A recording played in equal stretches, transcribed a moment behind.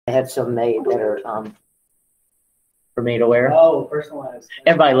I had some made that are for me to wear. Oh, personalized.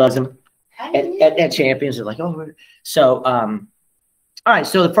 Everybody loves them. At Champions, they're like, oh. So, all right.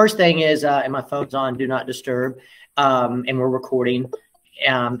 So the first thing is, and my phone's on Do Not Disturb, and we're recording.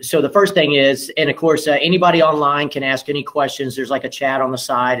 So the first thing is, and of course, anybody online can ask any questions. There's like a chat on the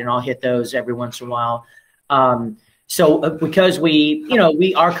side, and I'll hit those every once in a while. Because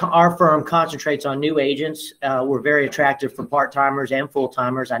our firm concentrates on new agents, we're very attractive for part-timers and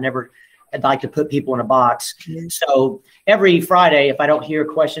full-timers. I'd like to put people in a box. So every Friday, if I don't hear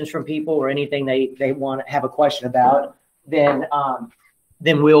questions from people or anything they want to have a question about, then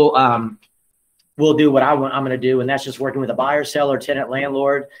we'll do what I'm going to do, and that's just working with a buyer, seller, tenant,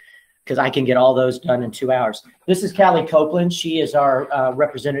 landlord, because I can get all those done in 2 hours. This is Callie Copeland. She is our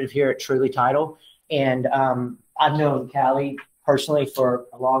representative here at Truly Title, and I've known Callie personally for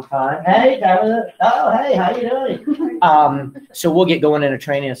a long time. Hey, Callie. Oh, hey, how you doing? So we'll get going in a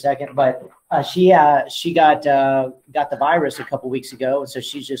training in a second, but she got the virus a couple weeks ago, and so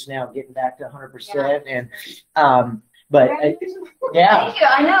she's just now getting back to 100%. And yeah. Thank you.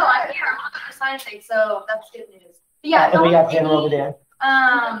 I know. I'm here. I'm on the sign thing, so that's good news. But yeah. And we got Jenna over there.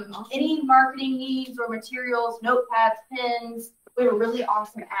 Any marketing needs or materials, notepads, pens. We have a really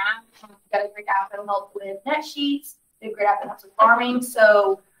awesome app. We've got a great app that'll help with net sheets. We have a great app that helps with farming.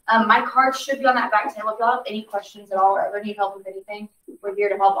 So my cards should be on that back table. If y'all have any questions at all or ever need help with anything, we're here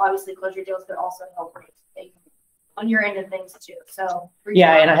to help. Obviously, close your deals, but also help on your end of things too. So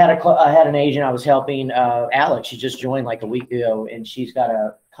yeah, and I had an agent I was helping, Alex. She just joined like a week ago, and she's got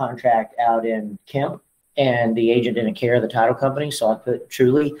a contract out in Kemp, and the agent didn't care, the title company, so I put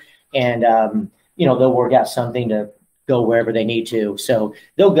Truly, and they'll work out something to go wherever they need to. So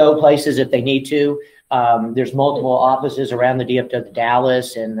they'll go places if they need to. There's multiple offices around the DFW,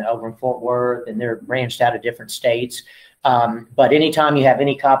 Dallas and over in Fort Worth, and they're branched out of different states. But anytime you have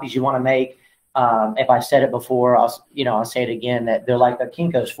any copies you want to make, if I said it before, I'll say it again, that they're like the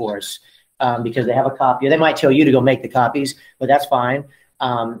Kinko's for us, because they have a copy. They might tell you to go make the copies, but that's fine.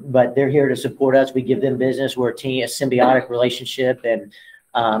 But they're here to support us. We give them business. We're a team, a symbiotic relationship, and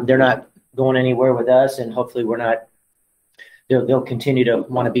they're not going anywhere with us. And hopefully they'll continue to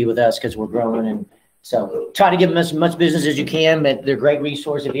want to be with us because we're growing. And so try to give them as much business as you can, but they're a great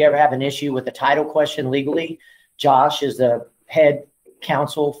resource. If you ever have an issue with the title question legally, Josh is the head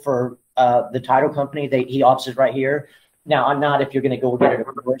counsel for the title company. He offices right here. Now, I'm not if you're going to go get a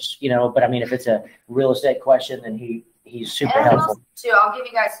divorce, but I mean, if it's a real estate question, then he's super helpful. Too, I'll give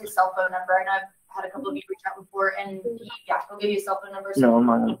you guys his cell phone number. I know I've had a couple of you reach out before, and he'll give you a cell phone number. So no, I'm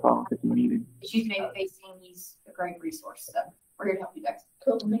not going to call if you need it. Issues may be facing, he's a great resource. So we're here to help you guys.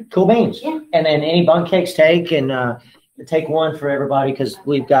 Cool beans. Yeah. And then any bun cakes take, and take one for everybody because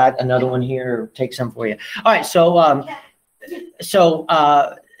we've got another one here. Take some for you. All right.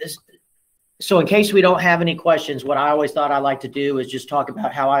 So in case we don't have any questions, what I always thought I like to do is just talk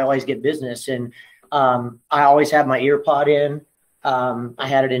about how I always get business. And I always have my ear pod in. I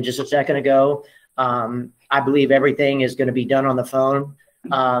had it in just a second ago. I believe everything is going to be done on the phone.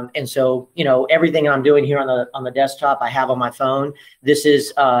 And so, everything I'm doing here on the desktop, I have on my phone. This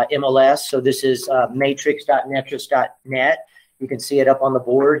is MLS. So this is matrix.netris.net. You can see it up on the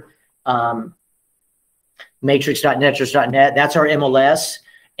board. Matrix.netris.net. That's our MLS.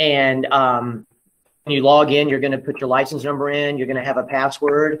 And when you log in, you're going to put your license number in. You're going to have a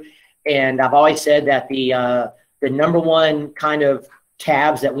password. And I've always said that the number one kind of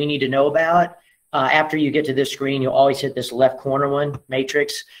tabs that we need to know about, after you get to this screen, you'll always hit this left corner one,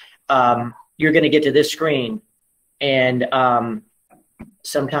 Matrix. You're going to get to this screen. And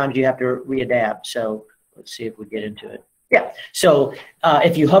sometimes you have to readapt. So let's see if we get into it. Yeah. So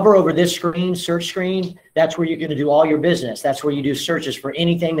if you hover over this screen, search screen, that's where you're going to do all your business. That's where you do searches for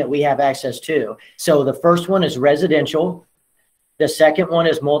anything that we have access to. So the first one is residential. The second one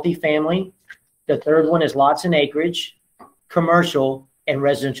is multifamily. The third one is lots and acreage, commercial, and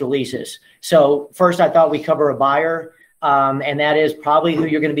residential leases. So first, I thought we cover a buyer, and that is probably who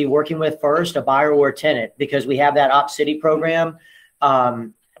you're going to be working with first, a buyer or a tenant, because we have that Op City program.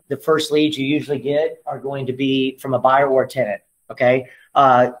 The first leads you usually get are going to be from a buyer or a tenant, okay?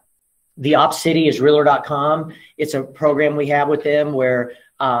 The Op City is realtor.com. It's a program we have with them where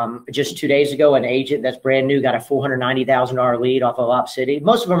just 2 days ago, an agent that's brand new got a $490,000 lead off of Op City.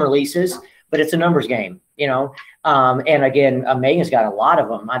 Most of them are leases, but it's a numbers game, and again, Megan's got a lot of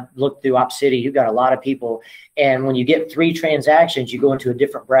them. I looked through Op City, you've got a lot of people. And when you get 3 transactions, you go into a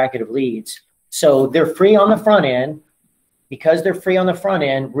different bracket of leads. So they're free on the front end. Because they're free on the front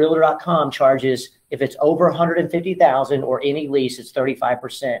end, realtor.com charges, if it's over 150,000 or any lease, it's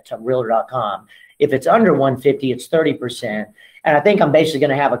 35% to realtor.com. If it's under 150, it's 30%. And I think I'm basically going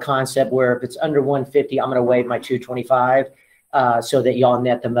to have a concept where if it's under 150, I'm going to waive my 225 so that y'all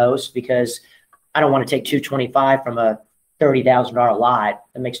net the most, because I don't want to take 225 from a $30,000 lot.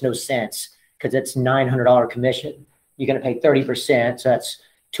 That makes no sense because it's $900 commission. You're going to pay 30%, so that's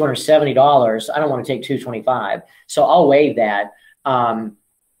 $270. I don't want to take 225, so I'll waive that.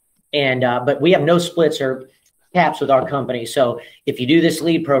 But we have no splits or caps with our company. So if you do this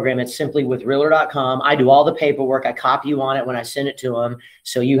lead program, it's simply with realtor.com. I do all the paperwork. I copy you on it when I send it to them.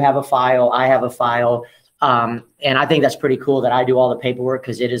 So you have a file, I have a file. And I think that's pretty cool that I do all the paperwork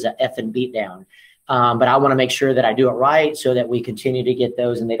because it is a effing beatdown. But I want to make sure that I do it right so that we continue to get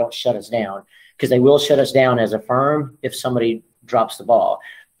those and they don't shut us down, because they will shut us down as a firm if somebody drops the ball.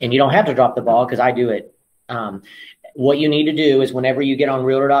 And you don't have to drop the ball because I do it. What you need to do is whenever you get on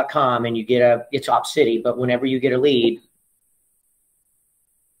realtor.com and you get it's Op City, but whenever you get a lead,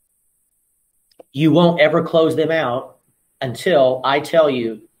 you won't ever close them out until I tell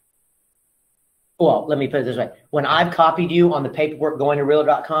you. Well, let me put it this way. When I've copied you on the paperwork going to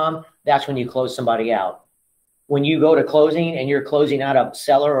realtor.com, that's when you close somebody out. When you go to closing and you're closing out a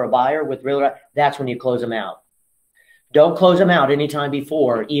seller or a buyer with realtor, that's when you close them out. Don't close them out anytime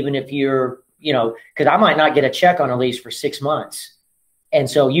before, even if you're, because I might not get a check on a lease for 6 months. And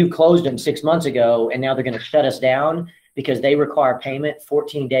so you closed them 6 months ago, and now they're going to shut us down because they require payment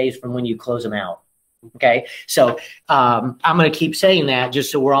 14 days from when you close them out. Okay. So I'm going to keep saying that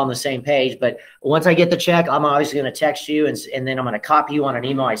just so we're all on the same page. But once I get the check, I'm obviously going to text you and then I'm going to copy you on an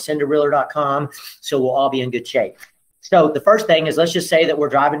email I send to realtor.com. So we'll all be in good shape. So the first thing is, let's just say that we're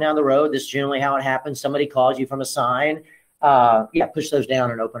driving down the road. This is generally how it happens. Somebody calls you from a sign. Yeah, push those down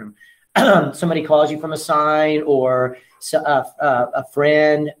and open them. Somebody calls you from a sign or a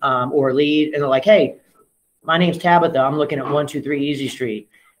friend or a lead, and they're like, hey, my name's Tabitha. I'm looking at 123 Easy Street.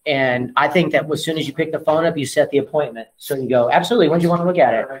 And I think that as soon as you pick the phone up, you set the appointment. So you go, absolutely. When do you want to look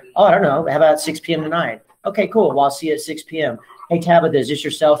at it? Oh, I don't know. How about 6 p.m. tonight? Okay, cool. Well, I'll see you at 6 p.m. Hey, Tabitha, is this your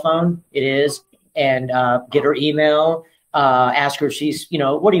cell phone? It is. And get her email. Ask her if she's,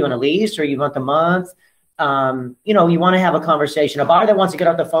 what do you want, a lease or you want the month? You want to have a conversation. A buyer that wants to get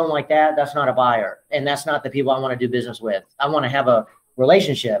off the phone like that, that's not a buyer. And that's not the people I want to do business with. I want to have a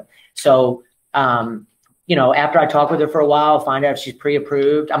relationship. So, after I talk with her for a while, find out if she's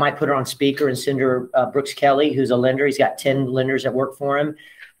pre-approved. I might put her on speaker and send her Brooks Kelly, who's a lender. He's got 10 lenders that work for him.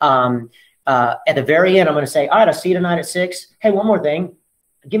 At the very end, I'm going to say, all right, I'll see you tonight at 6. Hey, one more thing.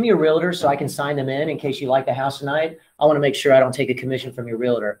 Give me a realtor so I can sign them in case you like the house tonight. I want to make sure I don't take a commission from your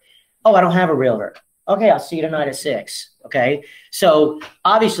realtor. Oh, I don't have a realtor. Okay, I'll see you tonight at 6. Okay. So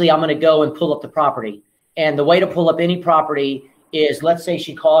obviously I'm going to go and pull up the property. And the way to pull up any property is, let's say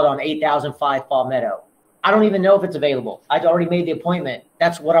she called on 8005 Fall Meadow. I don't even know if it's available. I'd already made the appointment.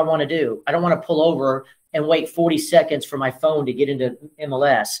 That's what I want to do. I don't want to pull over and wait 40 seconds for my phone to get into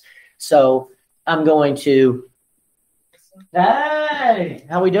MLS. So I'm going to, hey,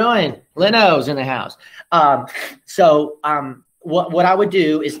 how we doing? Leno's in the house. What I would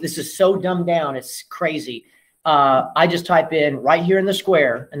do is, this is so dumbed down, it's crazy. I just type in right here in the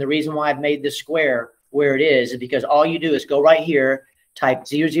square. And the reason why I've made this square where it is because all you do is go right here, type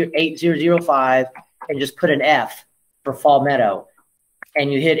 8005, and just put an F for Fall Meadow,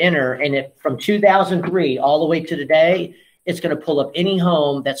 and you hit enter, and from 2003 all the way to today, it's going to pull up any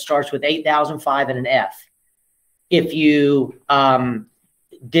home that starts with 8005 and an F. If you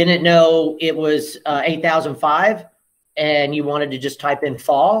didn't know it was 8005 and you wanted to just type in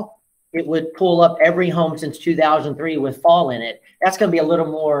fall, it would pull up every home since 2003 with fall in it. That's going to be a little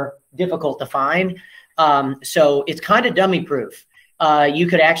more difficult to find. So it's kind of dummy proof. You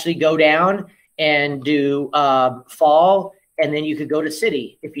could actually go down and do fall, and then you could go to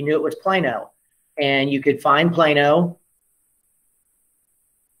city if you knew it was Plano, and you could find Plano.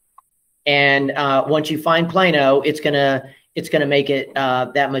 And once you find Plano, it's gonna make it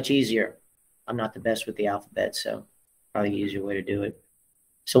that much easier. I'm not the best with the alphabet, so probably the easier way to do it.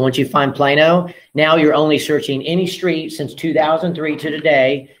 So once you find Plano, now you're only searching any street since 2003 to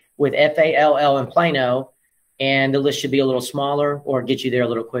today with FALL in Plano. And the list should be a little smaller or get you there a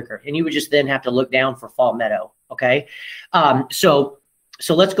little quicker. And you would just then have to look down for Fall Meadow. Okay. So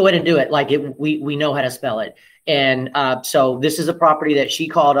let's go ahead and do it. Like we know how to spell it. And so this is a property that she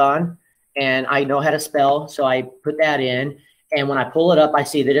called on, and I know how to spell. So I put that in. And when I pull it up, I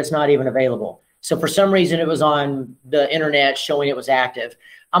see that it's not even available. So for some reason it was on the internet showing it was active.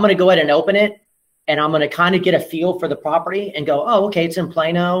 I'm going to go ahead and open it, and I'm going to kind of get a feel for the property and go, oh, okay, it's in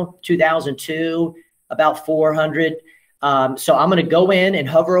Plano, 2002. About 400. So I'm going to go in and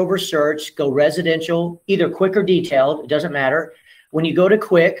hover over search, go residential, either quick or detailed. It doesn't matter. When you go to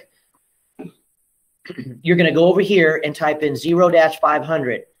quick, you're going to go over here and type in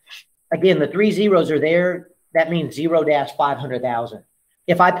 0-500. Again, the 3 zeros are there. That means 0-500,000.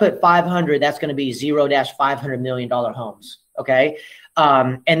 If I put 500, that's going to be 0-500 million dollar homes. Okay.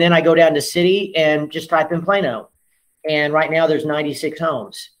 And then I go down to city and just type in Plano. And right now there's 96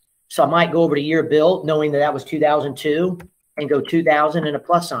 homes. So I might go over to year built, knowing that that was 2002, and go 2000 and a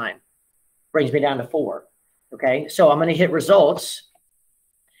plus sign. Brings me down to 4. Okay. So I'm going to hit results.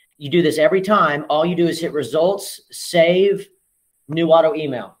 You do this every time. All you do is hit results, save, new auto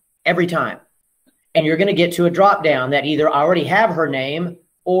email every time. And you're going to get to a drop down that either I already have her name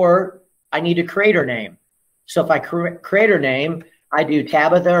or I need to create her name. So if I create her name, I do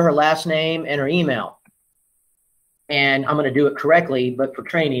Tabitha, her last name, and her email. And I'm going to do it correctly, but for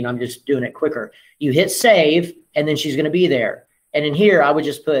training, I'm just doing it quicker. You hit save, and then she's going to be there. And in here, I would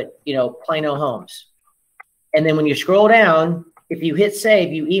just put, you know, Plano Homes. And then when you scroll down, if you hit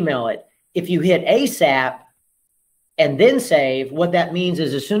save, you email it. If you hit ASAP and then save, what that means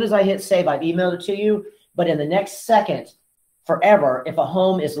is as soon as I hit save, I've emailed it to you. But in the next second, forever, if a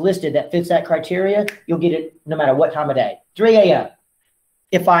home is listed that fits that criteria, you'll get it no matter what time of day, 3 a.m.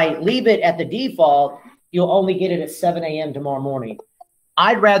 If I leave it at the default, you'll only get it at 7 a.m. tomorrow morning.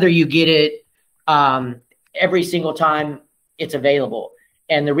 I'd rather you get it every single time it's available.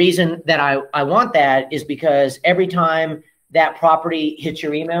 And the reason that I want that is because every time that property hits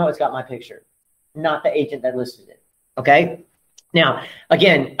your email, it's got my picture, not the agent that listed it. Okay. Now,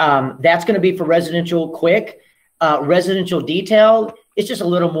 again, that's going to be for residential quick. Residential detail, it's just a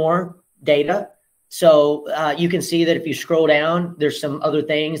little more data. So you can see that if you scroll down, there's some other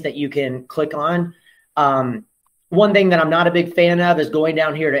things that you can click on. One thing that I'm not a big fan of is going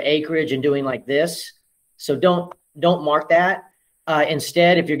down here to acreage and doing like this. So don't mark that.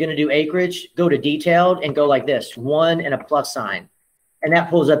 Instead, if you're going to do acreage, go to detailed and go like this, 1 and a plus sign. And that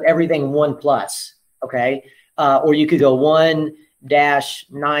pulls up everything 1+. Okay. Or you could go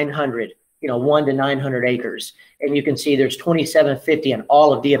 1-900, you know, 1 to 900 acres. And you can see there's 2750 in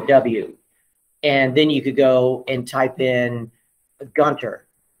all of DFW. And then you could go and type in Gunter.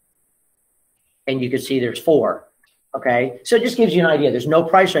 And you can see there's 4. Okay. So it just gives you an idea. There's no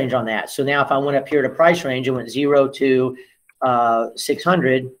price range on that. So now if I went up here to price range and went 0 to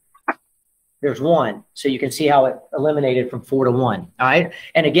 600, there's 1. So you can see how it eliminated from 4 to 1. All right.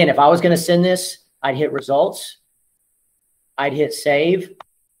 And again, if I was going to send this, I'd hit results. I'd hit save.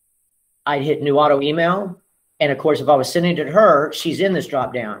 I'd hit new auto email. And of course, if I was sending it to her, she's in this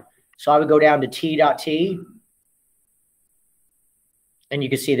drop down. So I would go down to T.T. And you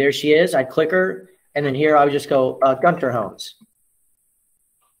can see there she is. I'd click her. And then here I would just go Gunter Homes.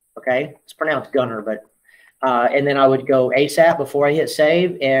 Okay. It's pronounced Gunter, but and then I would go ASAP before I hit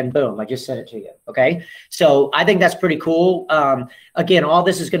save, and boom, I just sent it to you. Okay. So I think that's pretty cool. Again, all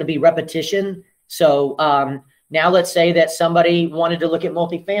this is going to be repetition. So now let's say that somebody wanted to look at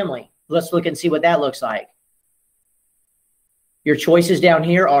multifamily. Let's look and see what that looks like. Your choices down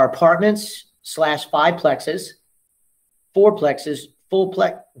here are apartments / 5-plexes, 4-plexes,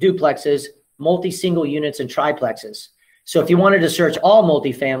 duplexes, multi-single units, and triplexes. So if you wanted to search all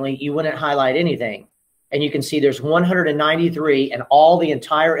multifamily, you wouldn't highlight anything. And you can see there's 193 and all the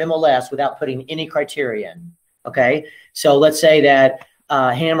entire MLS without putting any criteria in. Okay. So let's say that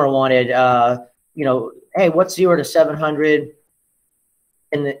Hammer wanted, you know, hey, what's 0 to 700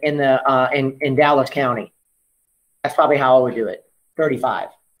 in Dallas County? That's probably how I would do it. 35.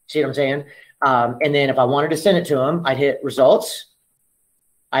 See what I'm saying? And then if I wanted to send it to him, I'd hit results.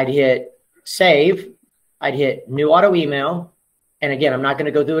 I'd hit save. I'd hit new auto email. And again, I'm not going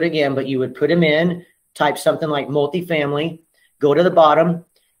to go through it again, but you would put him in, type something like multifamily, go to the bottom,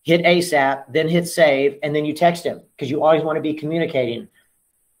 hit ASAP, then hit save, and then you text him because you always want to be communicating.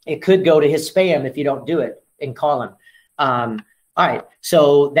 It could go to his spam if you don't do it and call him. All right.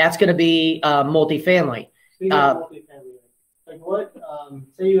 So that's going to be multifamily. Multifamily. Like what,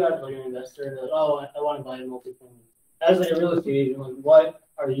 say you have like an investor that, oh, I want to buy a multifamily. As like a real estate agent, like what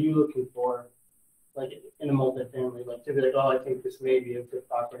are you looking for? Like in a multifamily, like to be like, oh, I think this may be a good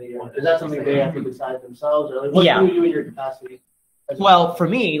property. Or is that something they have to decide themselves, or like what do you do in your capacity? Well, for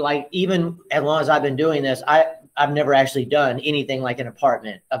me, like even as long as I've been doing this, I've never actually done anything like an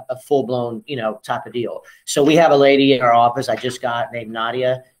apartment, a full blown, you know, type of deal. So we have a lady in our office I just got named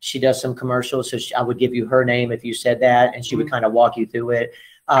Nadia. She does some commercials, so I would give you her name if you said that, and she would kind of walk you through it.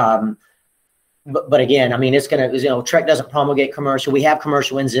 But again, I mean, it's going to, you know, Trek doesn't promulgate commercial. We have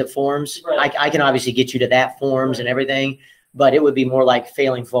commercial in zip forms. Right. I can obviously get you to that forms and everything, but it would be more like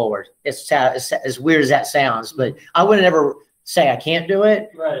failing forward. It's as weird as that sounds, but I wouldn't ever say I can't do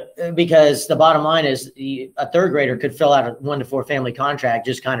it. Right. Because the bottom line is a third grader could fill out a 1 to 4 family contract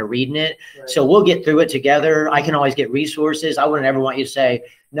just kind of reading it. Right. So we'll get through it together. I can always get resources. I wouldn't ever want you to say,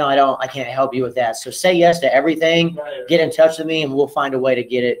 no, I can't help you with that. So say yes to everything, Right. get in touch with me, and we'll find a way to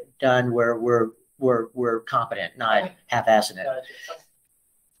get it done where we're competent, not half-assing it. Gotcha.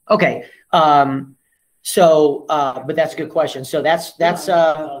 Okay. But that's a good question. So that's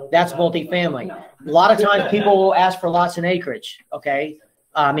multifamily. A lot of times people will ask for lots and acreage. Okay.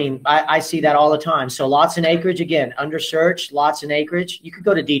 I mean, I see that all the time. So lots and acreage, again, under search, lots and acreage. You could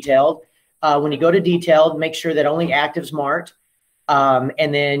go to detailed. When you go to detailed, make sure that only active's marked.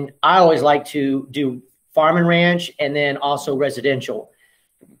 And then I always like to do farm and ranch and then also residential.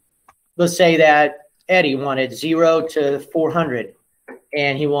 Let's say that Eddie wanted 0 to 400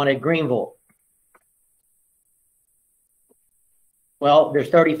 and he wanted Greenville. Well, there's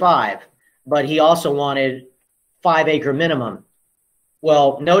 35, but he also wanted 5 acre minimum.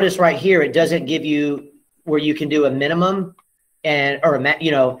 Well, notice right here, it doesn't give you where you can do a minimum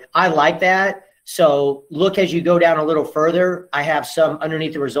I like that. So look, as you go down a little further, I have some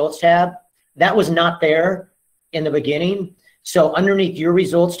underneath the results tab. That was not there in the beginning. So underneath your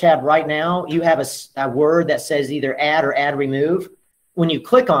results tab right now, you have a word that says either add or add remove. When you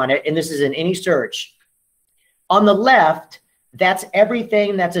click on it, and this is in any search, on the left, that's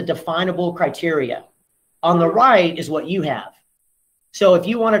everything that's a definable criteria. On the right is what you have. So if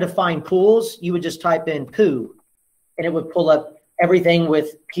you wanted to find pools, you would just type in poo, and it would pull up everything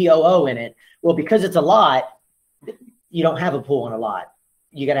with POO in it. Well, because it's a lot, you don't have a pool in a lot.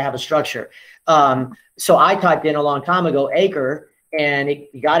 You got to have a structure. So I typed in a long time ago acre, and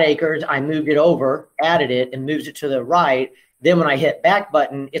it got acres. I moved it over, added it, and moves it to the right. Then when I hit back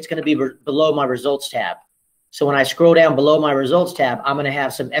button, it's going to be below my results tab. So when I scroll down below my results tab, I'm going to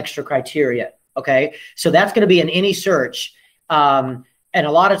have some extra criteria. Okay. So that's going to be in any search. And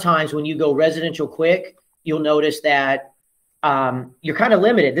a lot of times when you go residential quick, you'll notice that you're kind of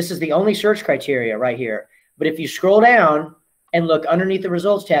limited. This is the only search criteria right here. But if you scroll down and look underneath the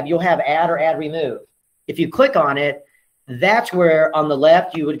results tab, you'll have add or add remove. If you click on it, that's where on the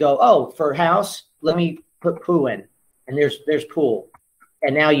left you would go, oh, for house, let me put poo in. And there's pool.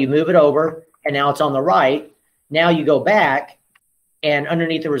 And now you move it over, and now it's on the right. Now you go back, and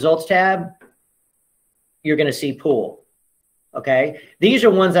underneath the results tab, you're going to see pool. Okay. These are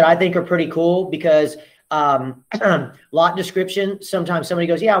ones that I think are pretty cool because lot description. Sometimes somebody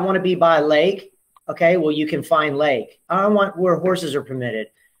goes, yeah, I want to be by a lake. Okay. Well, you can find lake. I want where horses are permitted.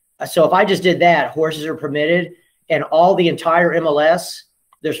 So if I just did that, horses are permitted, and all the entire MLS,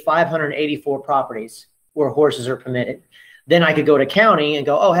 there's 584 properties where horses are permitted. Then I could go to county and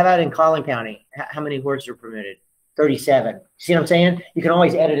go, oh, how about in Collin County? How many horses are permitted? 37. See what I'm saying? You can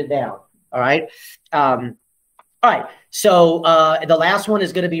always edit it down. All right. All right. So the last one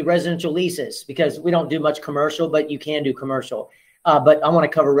is going to be residential leases, because we don't do much commercial, but you can do commercial. But I want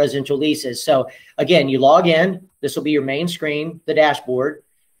to cover residential leases. So again, you log in. This will be your main screen, the dashboard,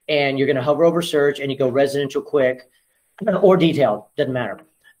 and you're going to hover over search, and you go residential quick or detailed. Doesn't matter.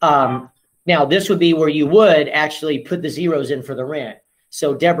 Now, this would be where you would actually put the zeros in for the rent.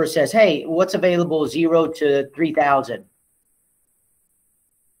 So Deborah says, hey, what's available 0 to 3,000?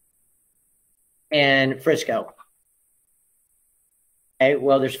 And Frisco. Okay,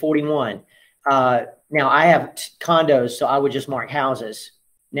 well, there's 41. Now, I have condos, so I would just mark houses.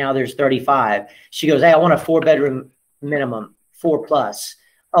 Now there's 35. She goes, hey, I want a 4-bedroom minimum, 4 plus.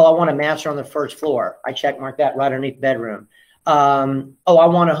 Oh, I want a master on the first floor. I check mark that right underneath bedroom. Oh, I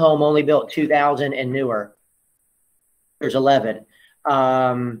want a home only built 2000 and newer. There's 11.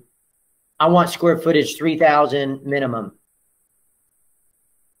 I want square footage 3,000 minimum.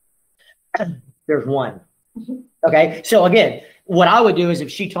 There's 1. Okay. So again, what I would do is if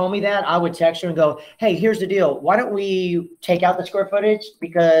she told me that, I would text her and go, hey, here's the deal. Why don't we take out the square footage?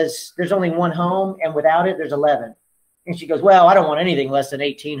 Because there's only 1 home, and without it, there's 11. And she goes, well, I don't want anything less than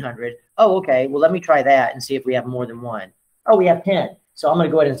 1,800. Oh, okay. Well, let me try that and see if we have more than 1. Oh, we have 10. So I'm going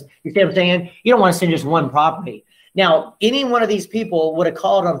to go ahead and, you see what I'm saying? You don't want to send just 1 property. Now, any one of these people would have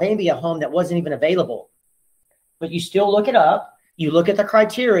called on maybe a home that wasn't even available, but you still look it up. You look at the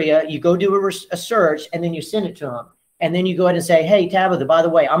criteria, you go do a search, and then you send it to them. And then you go ahead and say, hey, Tabitha, by the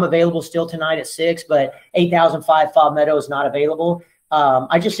way, I'm available still tonight at 6, but 8005 Fall Meadow is not available.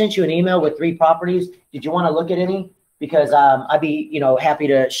 I just sent you an email with 3 properties. Did you want to look at any? Because I'd be, happy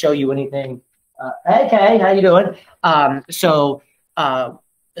to show you anything. Hey, Kay, how you doing? So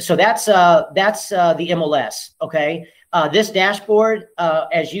that's the MLS. Okay. This dashboard,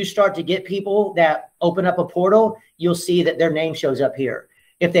 as you start to get people that open up a portal, you'll see that their name shows up here.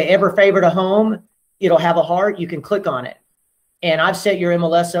 If they ever favored a home, it'll have a heart. You can click on it. and I've set your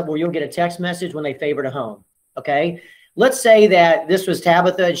MLS up where you'll get a text message when they favorite a home. Okay. Let's say that this was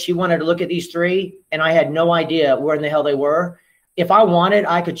Tabitha and she wanted to look at these 3 and I had no idea where in the hell they were. If I wanted,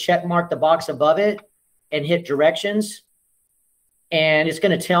 I could check mark the box above it and hit directions. And it's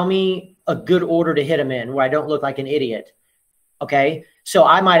going to tell me a good order to hit them in where I don't look like an idiot. Okay. So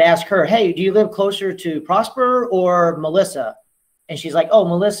I might ask her, hey, do you live closer to Prosper or Melissa? And she's like, oh,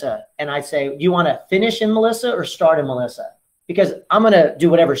 Melissa. And I say, do you want to finish in Melissa or start in Melissa? Because I'm going to do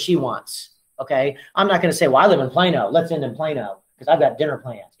whatever she wants. Okay. I'm not going to say, well, I live in Plano. Let's end in Plano because I've got dinner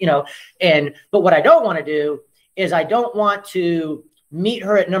plans, you know. But what I don't want to do is I don't want to meet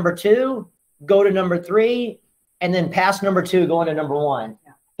her at number 2, go to number 3, and then pass number 2, go into number 1.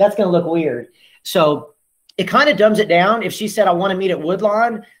 Yeah. That's going to look weird. So it kind of dumbs it down. If she said, I want to meet at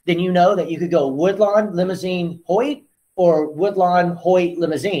Woodlawn, then you know that you could go Woodlawn, Limousine, Hoyt, or Woodlawn, Hoyt,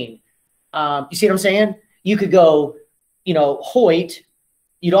 Limousine. You see what I'm saying? You could go, you know, Hoyt.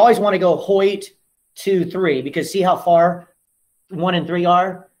 You'd always want to go Hoyt 2, 3, because see how far 1 and 3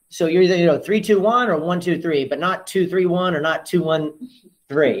 are? So you're either, you know, 3, 2, 1 or 1, 2, 3, but not 2, 3, 1 or not 2, 1,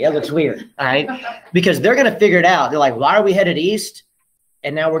 3. That looks weird. All right. Because they're going to figure it out. They're like, why are we headed east?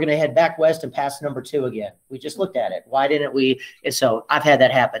 And now we're going to head back west and pass number 2 again. We just looked at it. Why didn't we? And so I've had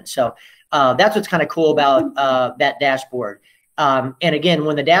that happen. So that's what's kind of cool about that dashboard. And again,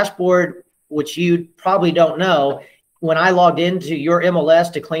 when the dashboard, which you probably don't know, when I logged into your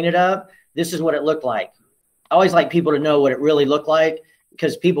MLS to clean it up, this is what it looked like. I always like people to know what it really looked like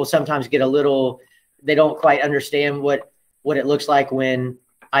because people sometimes get a little, they don't quite understand what it looks like when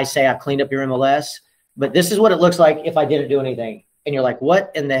I say I've cleaned up your MLS. But this is what it looks like if I didn't do anything. And you're like,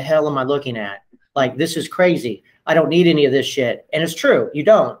 what in the hell am I looking at? Like, this is crazy. I don't need any of this shit. And it's true. You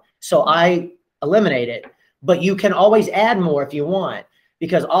don't. So I eliminate it. But you can always add more if you want,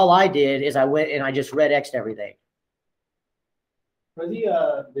 because all I did is I went and I just red X'd everything. For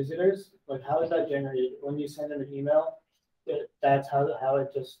the visitors, like how is that generated? When you send them an email, that's how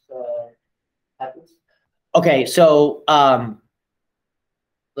it just happens? Okay, so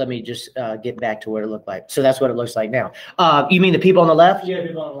let me just get back to what it looked like. So that's what it looks like now. You mean the people on the left? Yeah,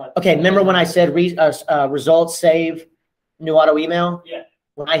 people on the left. Okay, remember when I said results, save, new auto email? Yeah.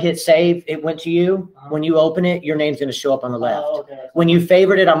 When I hit save, it went to you. When you open it, your name's going to show up on the left. Oh, okay. When you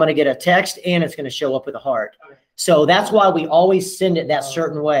favorite it, I'm going to get a text and it's going to show up with a heart. Okay. So that's why we always send it that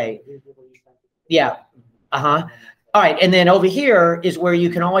certain way. Yeah. Uh-huh. All right. And then over here is where you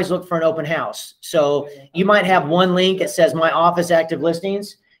can always look for an open house. So you might have one link that says my office active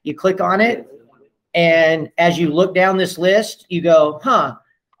listings. You click on it. And as you look down this list, you go, huh,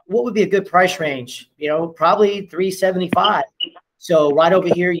 what would be a good price range? You know, probably $375. So right over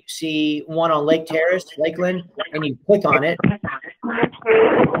here, you see one on Lake Terrace, Lakeland, and you click on it.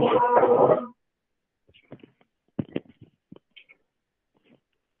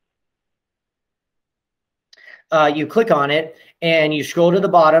 You click on it and you scroll to the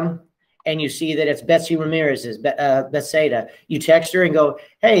bottom and you see that it's Betsy Ramirez's, Bethsaida. You text her and go,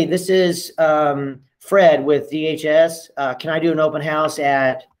 hey, this is Fred with DHS. Can I do an open house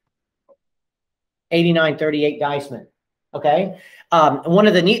at 8938 Geisman? Okay. One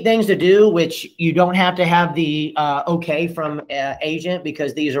of the neat things to do, which you don't have to have the okay from agent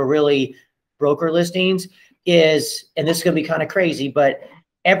because these are really broker listings, is, and this is going to be kind of crazy, but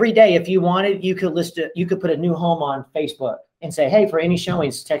every day, if you wanted, you could list it. You could put a new home on Facebook and say, hey, for any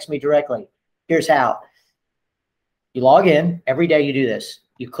showings, text me directly. Here's how. You log in. Every day you do this.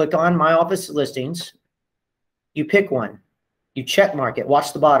 You click on My Office Listings. You pick one. You check mark it.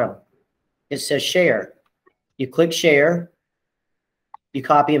 Watch the bottom. It says share. You click share. You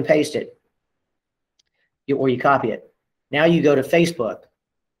copy and paste it. Or you copy it. Now you go to Facebook.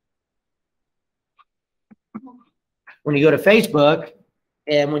 When you go to Facebook,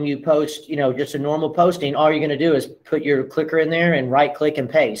 and when you post, you know, just a normal posting, all you're going to do is put your clicker in there and right click and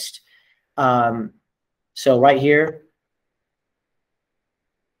paste. So right here,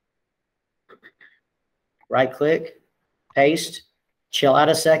 right click, paste, chill out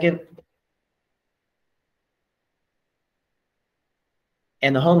a second.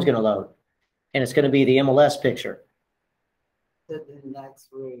 And the home's going to load. And it's going to be the MLS picture.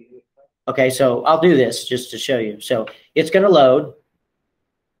 Okay, so I'll do this just to show you. So it's going to load.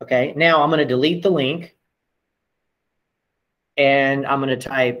 Okay, now I'm going to delete the link and I'm going to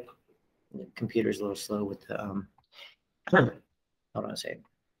type, the computer's a little slow with the, hold on a second.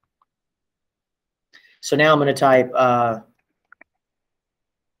 So now I'm going to type,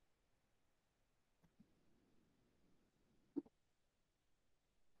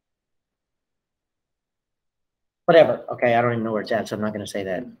 whatever. Okay, I don't even know where it's at, so I'm not going to say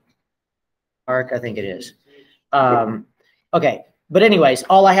that. Park, I think it is. Okay. But anyways,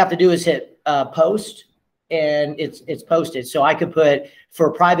 all I have to do is hit post, and it's posted. So I could put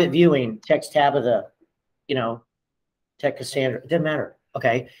for private viewing, text Tabitha, you know, text Cassandra. It doesn't matter.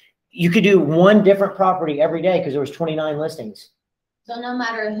 Okay. You could do one different property every day because there was 29 listings. So no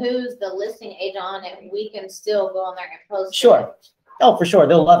matter who's the listing agent on it, we can still go on there and post. Sure. Oh, for sure.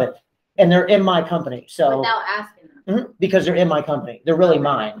 They'll love it. And they're in my company. So Without asking them. because they're in my company. They're really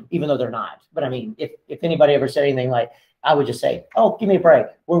mine, even though they're not. But I mean, if anybody ever said anything like, I would just say, oh, give me a break.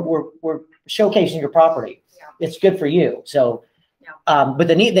 We're showcasing your property. Yeah. It's good for you. So, Yeah. but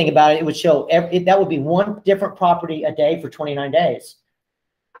the neat thing about it, it would show that would be one different property a day for 29 days.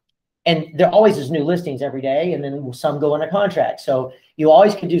 And there always is new listings every day, and then some go into contract. So you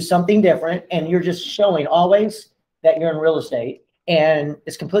always can do something different, and you're just showing always that you're in real estate, and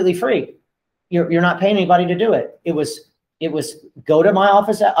it's completely free. You're not paying anybody to do it. It was go to my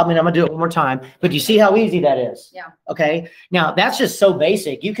office. I mean, I'm gonna do it one more time, but you see how easy that is. Yeah. Okay. Now that's just so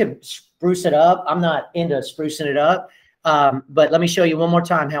basic. You can spruce it up. I'm not into sprucing it up, but let me show you one more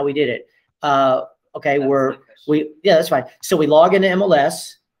time how we did it. Okay, yeah, that's fine. So we log into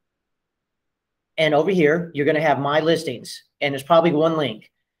MLS. And over here, you're going to have my listings, and there's probably one link.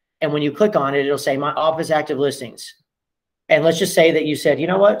 And when you click on it, it'll say my office active listings. And let's just say that you said, you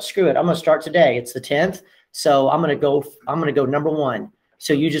know what, screw it. I'm going to start today. It's the 10th. So I'm going to go number 1.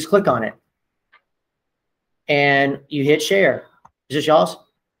 So you just click on it and you hit share. Is this y'all's?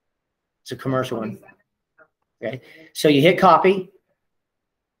 It's a commercial one. Okay. So you hit copy,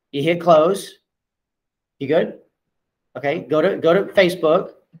 you hit close. You good? Okay. Go to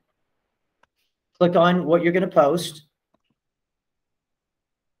Facebook. Click on what you're going to post.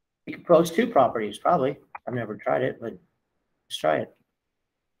 You can post 2 properties, probably. I've never tried it, but let's try it.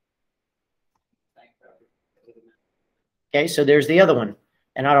 Okay, so there's the other one,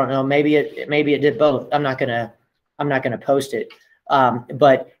 and I don't know. Maybe it did both. I'm not gonna post it,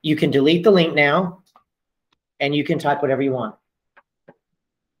 but you can delete the link now, and you can type whatever you want.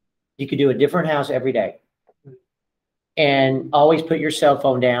 You could do a different house every day, and always put your cell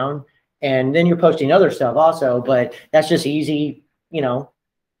phone down. And then you're posting other stuff also, but that's just easy, you know.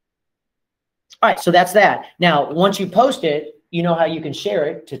 All right, so that's that. Now, once you post it, you know how you can share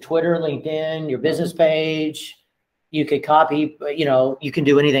it to Twitter, LinkedIn, your business page. You could copy, you know, you can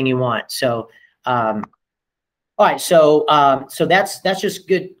do anything you want. So, all right, so that's just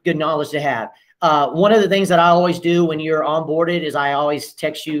good knowledge to have. One of the things that I always do when you're onboarded is I always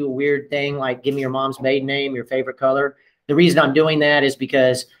text you a weird thing like, give me your mom's maiden name, your favorite color. The reason I'm doing that is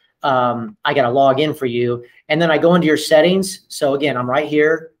because I got to log in for you. And then I go into your settings. So again, I'm right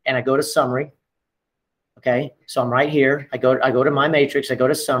here and I go to summary. Okay. So I'm right here. I go to my matrix. I go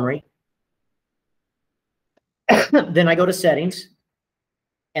to summary. Then I go to settings,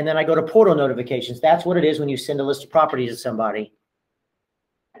 and then I go to portal notifications. That's what it is when you send a list of properties to somebody.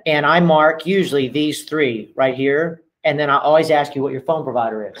 And I mark usually these 3 right here. And then I always ask you what your phone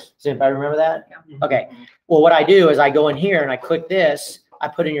provider is. Does anybody remember that? Yeah. Okay. Well, what I do is I go in here and I click this. I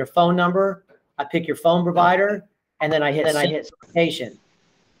put in your phone number, I pick your phone provider, and then I hit certification.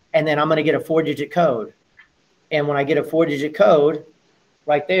 And then I'm going to get a 4-digit code. And when I get a 4-digit code,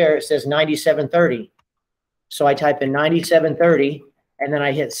 right there, it says 9730. So I type in 9730, and then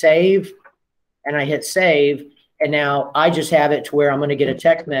I hit save, and I hit save. And now I just have it to where I'm going to get a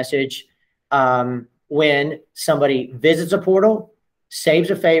text message when somebody visits a portal,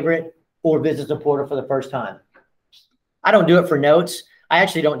 saves a favorite, or visits a portal for the first time. I don't do it for notes. I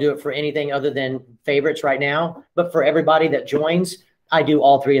actually don't do it for anything other than favorites right now, but for everybody that joins, I do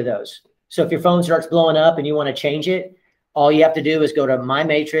all 3 of those. So if your phone starts blowing up and you want to change it, all you have to do is go to My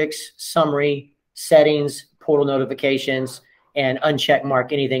Matrix, Summary, Settings, Portal Notifications, and uncheck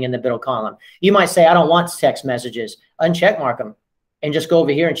mark anything in the middle column. You might say, I don't want text messages. Uncheck mark them and just go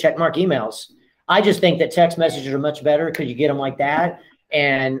over here and check mark emails. I just think that text messages are much better because you get them like that.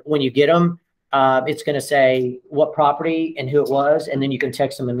 And when you get them, it's going to say what property and who it was, and then you can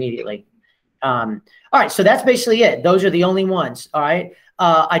text them immediately. All right, so that's basically it. Those are the only ones. All right.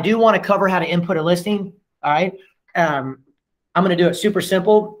 I do want to cover how to input a listing. All right. I'm going to do it super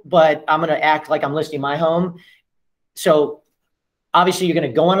simple, but I'm going to act like I'm listing my home. So obviously you're going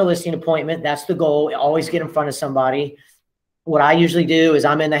to go on a listing appointment. That's the goal. Always get in front of somebody. What I usually do is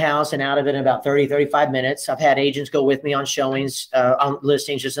I'm in the house and out of it in about 30, 35 minutes. I've had agents go with me on showings, on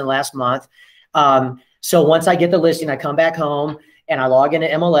listings just in the last month. So once I get the listing, I come back home and I log into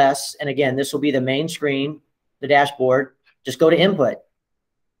MLS. And again, this will be the main screen, the dashboard. Just go to input.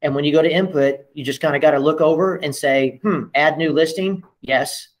 And when you go to input, you just kind of got to look over and say, add new listing.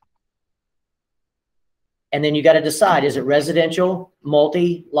 Yes. And then you got to decide, is it residential,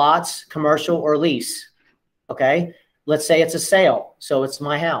 multi, lots, commercial, or lease? Okay. Let's say it's a sale. So it's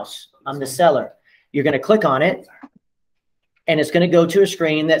my house. I'm the seller. You're going to click on it, and it's going to go to a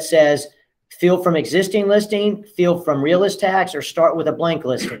screen that says, fill from existing listing, fill from realist tax, or start with a blank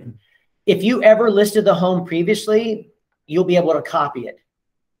listing. If you ever listed the home previously, you'll be able to copy it.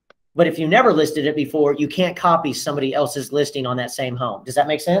 But if you never listed it before, you can't copy somebody else's listing on that same home. Does that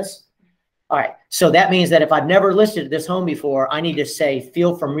make sense? All right. So that means that if I've never listed this home before, I need to say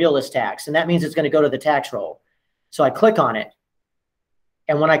fill from realist tax. And that means it's going to go to the tax roll. So I click on it.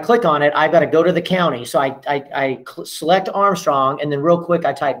 And when I click on it, I've got to go to the county. So I select Armstrong, and then real quick,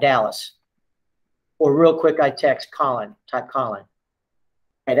 I type Dallas. Or real quick, I text Colin, type Colin.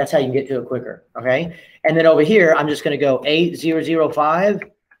 Okay, that's how you can get to it quicker. Okay. And then over here, I'm just going to go 8005.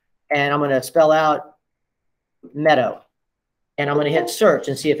 And I'm going to spell out Meadow. And I'm going to hit search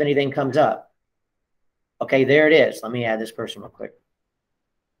and see if anything comes up. Okay, there it is. Let me add this person real quick.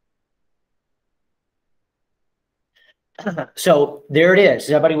 So there it is. Is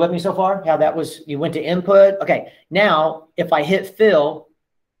everybody with me so far? How that was, you went to input. Okay, now if I hit fill,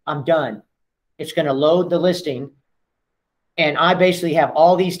 I'm done. It's going to load the listing. And I basically have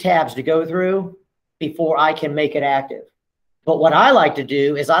all these tabs to go through before I can make it active. But what I like to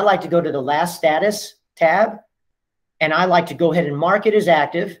do is I like to go to the last status tab, and I like to go ahead and mark it as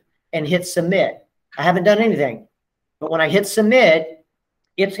active and hit submit. I haven't done anything, but when I hit submit,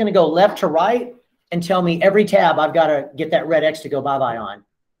 it's going to go left to right and tell me every tab I've got to get that red X to go bye-bye on.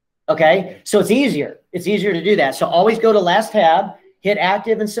 Okay, so it's easier. It's easier to do that. So always go to last tab, hit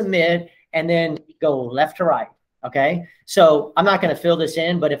active and submit, and then go left to right. Okay, so I'm not going to fill this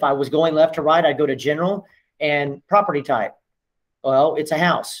in, but if I was going left to right, I'd go to general and property type. Well, it's a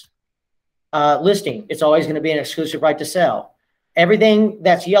house. Listing, it's always going to be an exclusive right to sell. Everything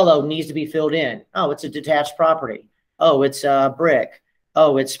that's yellow needs to be filled in. Oh, it's a detached property. Oh, it's brick.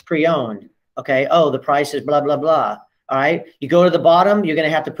 Oh, it's pre-owned. Okay. Oh, the price is blah, blah, blah. All right. You go to the bottom, you're going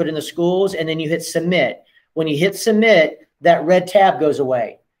to have to put in the schools, and then you hit submit. When you hit submit, that red tab goes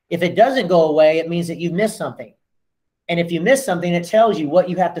away. If it doesn't go away, it means that you missed something. And if you miss something, it tells you what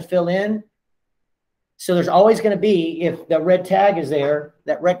you have to fill in. So there's always going to be, if the red tag is there,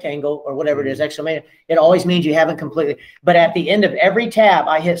 that rectangle or whatever it is, exclamation, it always means you haven't completely. But at the end of every tab,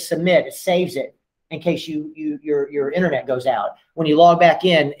 I hit submit. It saves it in case your internet goes out. When you log back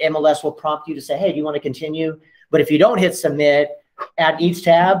in, MLS will prompt you to say, hey, do you want to continue? But if you don't hit submit at each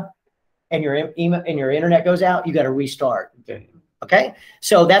tab and your email and your internet goes out, you got to restart. Okay. Okay.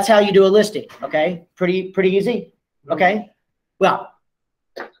 So that's how you do a listing. Okay. Pretty easy. Okay. Well.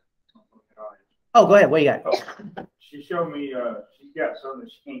 Oh, go ahead. What you got? Oh, she showed me she's got something that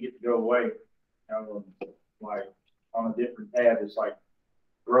she can't get to go away. Like on a different tab, it's like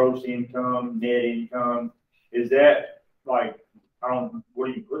gross income, net income. Is that like, what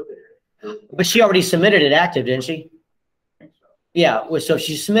do you put there? But she already submitted it active, didn't she? I think so. Yeah. Well, so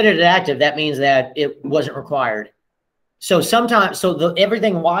she submitted it active. That means that it wasn't required. So sometimes,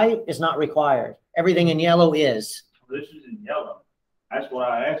 everything white is not required. Everything in yellow is. This is in yellow. That's what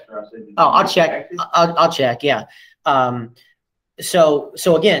I asked her. I said, oh, I'll check. I'll check. Yeah. So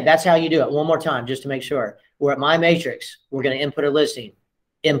again, that's how you do it. One more time, just to make sure. We're at My Matrix. We're going to input a listing.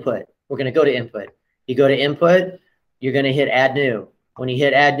 Input. We're going to go to input. You go to input. You're going to hit add new. When you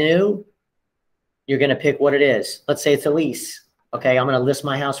hit add new, you're going to pick what it is. Let's say it's a lease. Okay. I'm going to list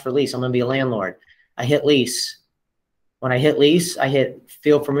my house for lease. I'm going to be a landlord. I hit lease. When I hit lease, I hit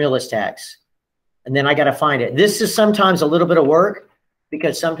fill from realist tax. And then I got to find it. This is sometimes a little bit of work,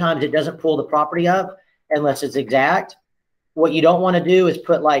 because sometimes it doesn't pull the property up unless it's exact. What you don't want to do is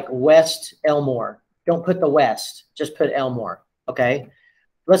put like West Elmore. Don't put the West, just put Elmore, okay?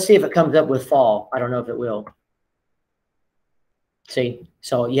 Let's see if it comes up with fall. I don't know if it will. See,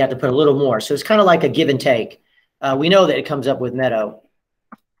 so you have to put a little more. So it's kind of like a give and take. We know that it comes up with Meadow.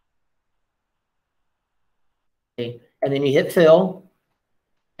 Okay. And then you hit fill,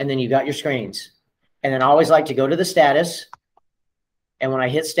 and then you got your screens. And then I always like to go to the status. And when I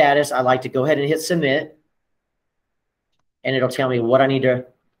hit status, I like to go ahead and hit submit. And it'll tell me what I need to,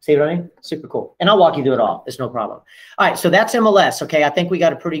 see what I mean? Super cool. And I'll walk you through it all. It's no problem. All right, so that's MLS. Okay, I think we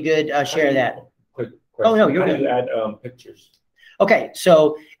got a pretty good share of that. Quick question. Oh, no, you're How good. do you add pictures? Okay,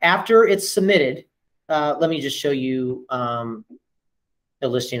 so after it's submitted, let me just show you the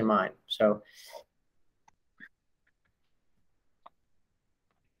listing of mine. So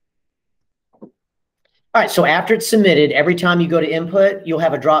all right, so after it's submitted, every time you go to input, you'll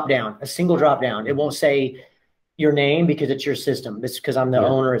have a drop down, a single drop down. It won't say your name because it's your system. It's because I'm the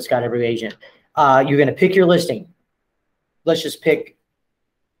owner. It's got every agent. You're going to pick your listing. Let's just pick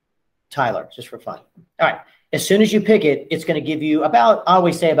Tyler, just for fun. All right. As soon as you pick it, it's going to give you about, I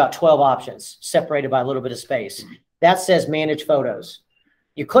always say about 12 options separated by a little bit of space. that says manage photos.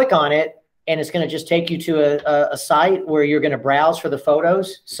 You click on it and it's going to just take you to a site where you're going to browse for the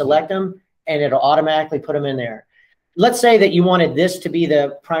photos, select them, and it'll automatically put them in there. Let's say that you wanted this to be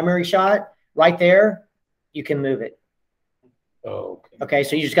the primary shot right there. You can move it. Oh, okay. Okay,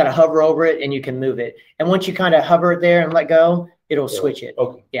 so you just got to hover over it and you can move it. And once you kind of hover it there and let go, it'll switch it.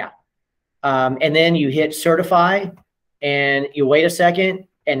 Okay. Yeah. And then you hit certify and you wait a second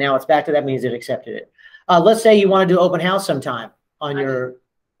and now it's back to that means it accepted it. Let's say you want to do open house sometime on your,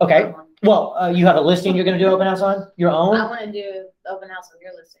 okay. Well, you have a listing you're going to do open house on your own? I want to do open house on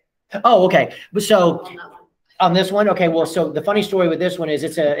your listing. Oh, okay. So On that one. on this one, okay. Well, so the funny story with this one is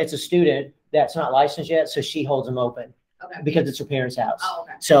it's a student that's not licensed yet, so she holds them open Okay. because it's her parents' house. Oh,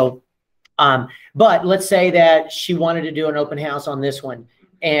 okay. So, but let's say that she wanted to do an open house on this one,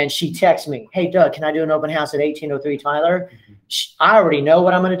 and she texts me, "Hey, Doug, can I do an open house at 1803 Tyler?" I already know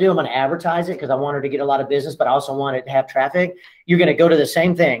what I'm going to do. I'm going to advertise it because I want her to get a lot of business, but I also want it to have traffic. You're going to go to the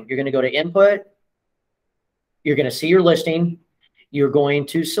same thing. You're going to go to input. You're going to see your listing. You're going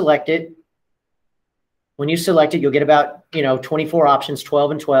to select it. When you select it, you'll get about, 24 options,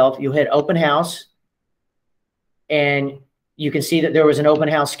 12 and 12. You'll hit open house. And you can see that there was an open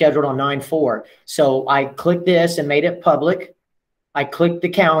house scheduled on 9/4. So I clicked this and made it public. I clicked the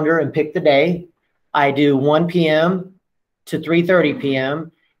calendar and picked the day. I do 1 p.m. to 3:30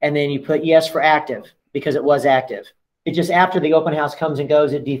 p.m. And then you put yes for active because it was active. It just after the open house comes and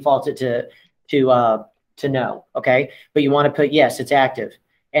goes, it defaults it to no. Okay. But you want to put yes, it's active.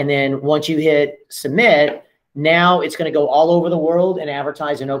 And then once you hit submit, now it's going to go all over the world and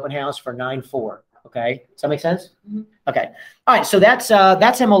advertise an open house for 9/4. Okay. Does that make sense? Mm-hmm. Okay. All right. So that's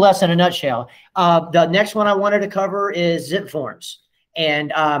MLS in a nutshell. The next one I wanted to cover is zip forms.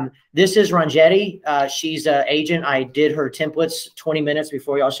 And this is Rangetti. She's an agent. I did her templates 20 minutes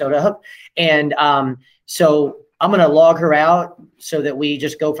before y'all showed up. And so I'm going to log her out so that we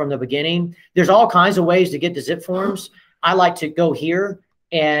just go from the beginning. There's all kinds of ways to get the zip forms. I like to go here,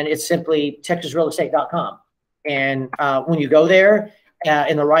 and it's simply texasrealestate.com. And when you go there,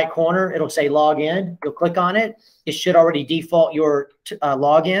 in the right corner, it'll say log in. You'll click on it. It should already default your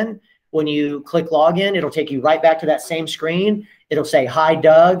login. When you click login, it'll take you right back to that same screen. It'll say, hi,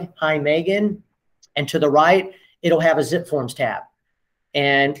 Doug. Hi, Megan. And to the right, it'll have a zip forms tab.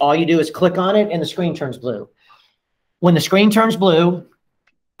 And all you do is click on it and the screen turns blue. When the screen turns blue,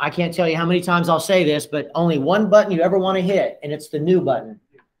 I can't tell you how many times I'll say this, but only one button you ever want to hit, and it's the new button.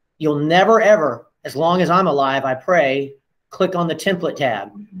 You'll never, ever, as long as I'm alive, I pray, click on the template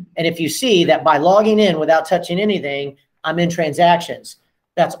tab. And if you see that by logging in without touching anything, I'm in transactions.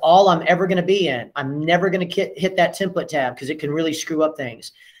 That's all I'm ever going to be in. I'm never going to hit that template tab because it can really screw up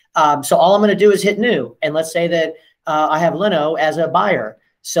things. So all I'm going to do is hit new. And let's say that I have Leno as a buyer.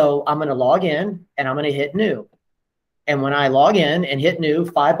 So I'm going to log in and I'm going to hit new. And when I log in and hit new,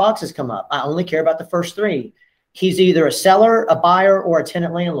 5 boxes come up. I only care about the first 3. He's either a seller, a buyer, or a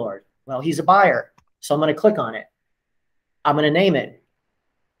tenant landlord. Well, he's a buyer. So I'm going to click on it. I'm going to name it.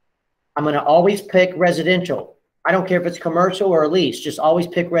 I'm going to always pick residential. I don't care if it's commercial or a lease, just always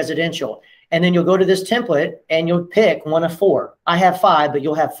pick residential. And then you'll go to this template and you'll pick one of 4. I have 5, but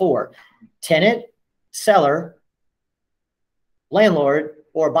you'll have 4. Tenant, seller, landlord,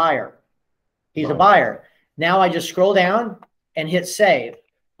 or buyer. He's a buyer. Now I just scroll down and hit save.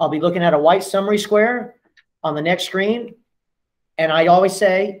 I'll be looking at a white summary square on the next screen. And I always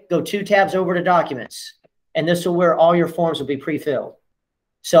say, go 2 tabs over to documents. And this is where all your forms will be pre-filled.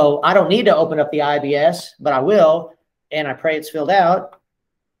 So I don't need to open up the IBS, but I will, and I pray it's filled out.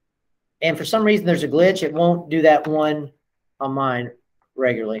 And for some reason, there's a glitch. It won't do that one on mine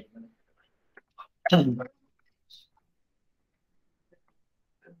regularly.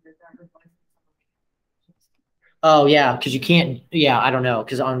 Oh, yeah, because you can't, yeah, I don't know,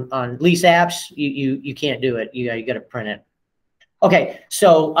 because on lease apps, you can't do it. You got to print it. Okay,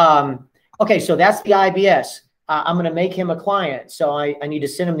 so that's the IBS. I'm going to make him a client, so I need to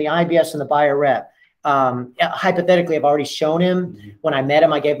send him the IBS and the buyer rep. Hypothetically, I've already shown him. When I met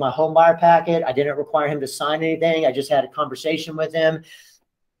him, I gave him my home buyer packet. I didn't require him to sign anything. I just had a conversation with him.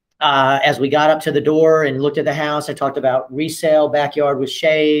 As we got up to the door and looked at the house, I talked about resale, backyard with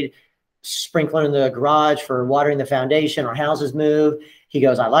shade, sprinkler in the garage for watering the foundation, our houses move. He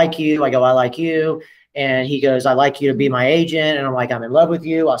goes, I like you. I go, I like you. And he goes, I like you to be my agent. And I'm like, I'm in love with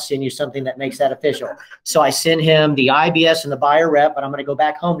you. I'll send you something that makes that official. So I send him the IBS and the buyer rep, but I'm going to go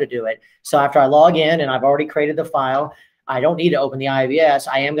back home to do it. So after I log in and I've already created the file, I don't need to open the IBS.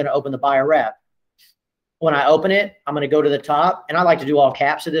 I am going to open the buyer rep. When I open it, I'm going to go to the top, and I like to do all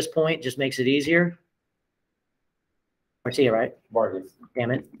caps at this point. Just makes it easier. I see it, right? Marcus.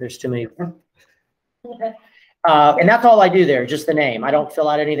 Damn it. There's too many. And that's all I do there, just the name. I don't fill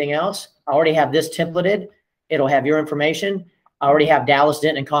out anything else. I already have this templated. It'll have your information. I already have Dallas,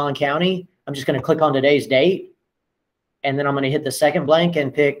 Denton, and Collin County. I'm just going to click on today's date. And then I'm going to hit the second blank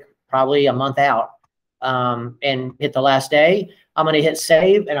and pick probably a month out and hit the last day. I'm going to hit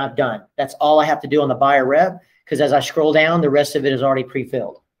save and I'm done. That's all I have to do on the buyer rep, because as I scroll down, the rest of it is already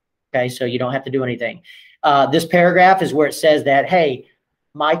pre-filled. Okay, so you don't have to do anything. This paragraph is where it says that, hey,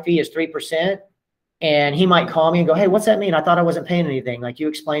 my fee is 3%. And he might call me and go, hey, what's that mean? I thought I wasn't paying anything. Like, you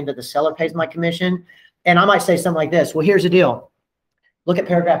explained that the seller pays my commission. And I might say something like this. Well, here's the deal. Look at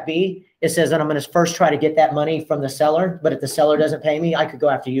paragraph B. It says that I'm going to first try to get that money from the seller. But if the seller doesn't pay me, I could go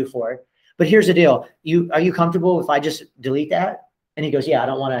after you for it. But here's the deal. Are you comfortable if I just delete that? And he goes, yeah, I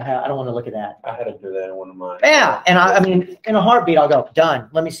don't want to look at that. I had to do that in one of mine. Yeah. And I mean, in a heartbeat, I'll go, done.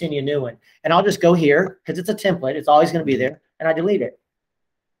 Let me send you a new one. And I'll just go here because it's a template. It's always going to be there. And I delete it.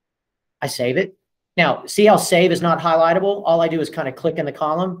 I save it. Now, see how save is not highlightable? All I do is kind of click in the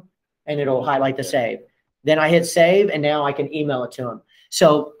column and it'll highlight the save. Then I hit save and now I can email it to them.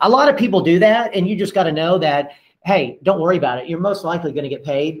 So a lot of people do that, and you just got to know that, hey, don't worry about it. You're most likely going to get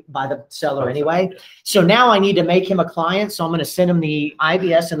paid by the seller anyway. So now I need to make him a client. So I'm going to send him the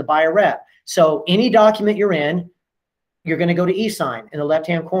IBS and the buyer rep. So any document you're in, you're going to go to e-sign in the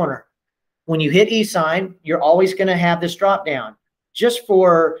left-hand corner. When you hit e-sign, you're always going to have this drop down. Just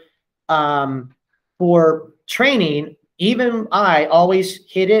for training, even I always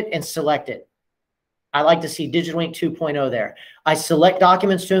hit it and select it. I like to see Digital Ink 2.0 there. I select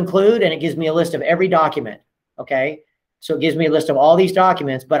documents to include, and it gives me a list of every document. Okay. So it gives me a list of all these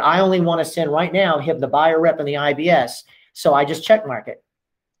documents, but I only want to send right now him the buyer rep and the IBS. So I just check mark it,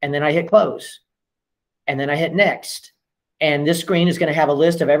 and then I hit close, and then I hit next. And this screen is going to have a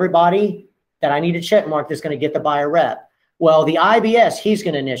list of everybody that I need to check mark that's going to get the buyer rep. Well, the IBS, he's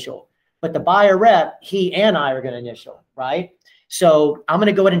going to initial, but the buyer rep, he and I are going to initial, right? So I'm going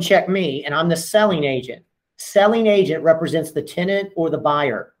to go ahead and check me, and I'm the selling agent. Selling agent represents the tenant or the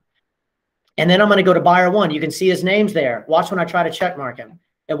buyer. And then I'm going to go to buyer one. You can see his name's there. Watch when I try to check mark him.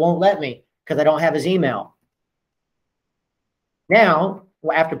 It won't let me because I don't have his email. Now,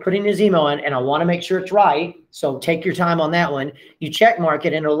 after putting his email in, and I want to make sure it's right, so take your time on that one, you check mark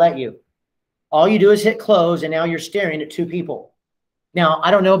it and it'll let you. All you do is hit close, and now you're staring at two people. Now,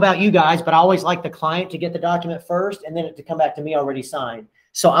 I don't know about you guys, but I always like the client to get the document first and then it to come back to me already signed.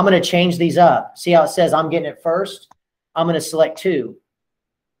 So I'm going to change these up. See how it says I'm getting it first? I'm going to select two.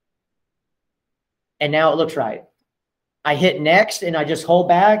 And now it looks right. I hit next and I just hold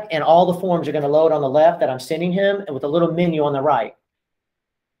back, and all the forms are going to load on the left that I'm sending him, and with a little menu on the right.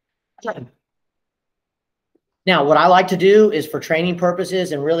 Now, what I like to do is, for training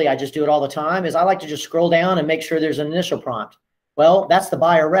purposes, and really I just do it all the time, is I like to just scroll down and make sure there's an initial prompt. Well, that's the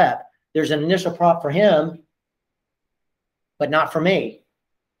buyer rep. There's an initial prompt for him, but not for me.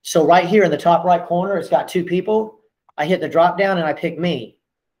 So right here in the top right corner, it's got two people. I hit the drop down and I pick me.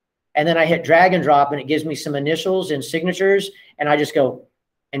 And then I hit drag and drop, and it gives me some initials and signatures, and I just go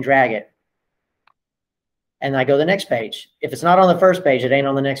and drag it. And I go to the next page. If it's not on the first page, it ain't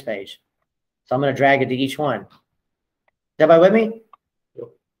on the next page. So I'm going to drag it to each one. Is everybody with me?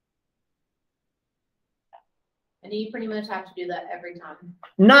 And you pretty much have to do that every time.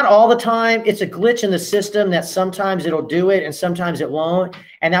 Not all the time. It's a glitch in the system that sometimes it'll do it and sometimes it won't.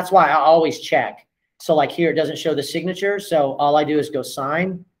 And that's why I always check. So like here, it doesn't show the signature. So all I do is go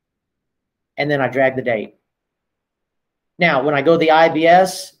sign, and then I drag the date. Now, when I go to the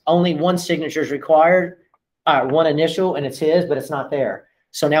IBS, only one signature is required, one initial, and it's his, but it's not there.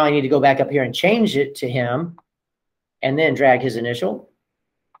 So now I need to go back up here and change it to him, and then drag his initial,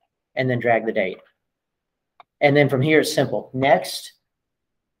 and then drag the date. And then from here, it's simple. Next,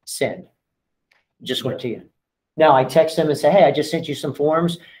 send. Just went to you. Now I text them and say, hey, I just sent you some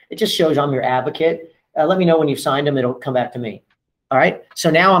forms. It just shows I'm your advocate. Let me know when you've signed them. It'll come back to me. All right.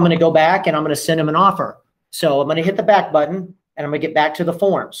 So now I'm going to go back and I'm going to send them an offer. So I'm going to hit the back button, and I'm going to get back to the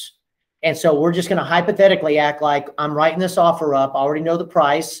forms. And so we're just going to hypothetically act like I'm writing this offer up. I already know the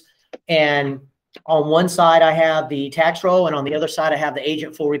price. And on one side, I have the tax roll, and on the other side, I have the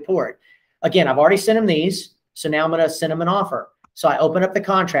agent full report. Again, I've already sent them these. So now I'm going to send them an offer. So I open up the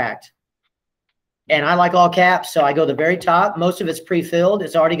contract, and I like all caps. So I go to the very top. Most of it's pre-filled.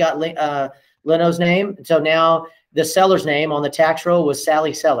 It's already got Leno's name. So now the seller's name on the tax roll was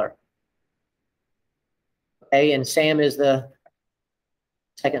Sally Seller. Okay. And Sam is the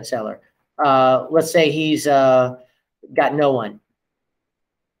second seller. Let's say he's got no one.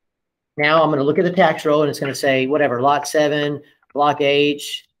 Now I'm going to look at the tax roll, and it's going to say whatever, lot 7, block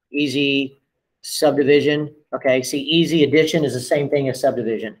H, easy subdivision. Okay, see, easy addition is the same thing as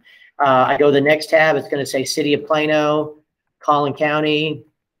subdivision. I go to the next tab. It's going to say City of Plano, Collin County,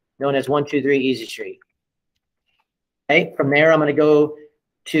 known as 123 Easy Street. Okay. From there, I'm going to go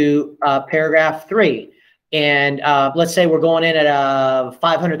to paragraph 3. And let's say we're going in at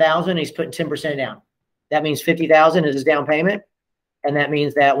 500,000. He's putting 10% down. That means 50,000 is his down payment. And that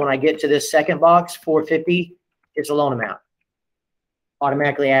means that when I get to this second box, 450 is the loan amount.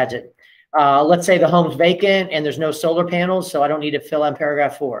 Automatically adds it. Let's say the home's vacant and there's no solar panels, so I don't need to fill out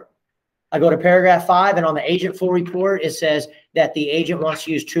paragraph 4. I go to paragraph 5, and on the agent full report, it says that the agent wants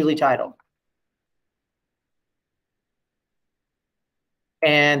to use Truly Title.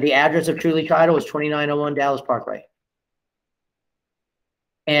 And the address of Truly Title is 2901 Dallas Parkway.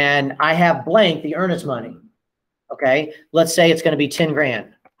 And I have blank the earnest money. Okay, let's say it's going to be 10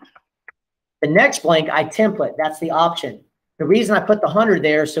 grand. The next blank I template. That's the option. The reason I put the 100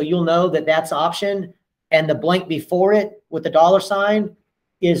 there, so you'll know that that's option, and the blank before it with the $sign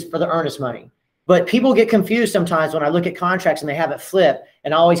is for the earnest money. But people get confused sometimes when I look at contracts and they have it flip,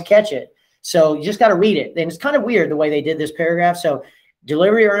 and I always catch it. So you just got to read it. And it's kind of weird the way they did this paragraph. So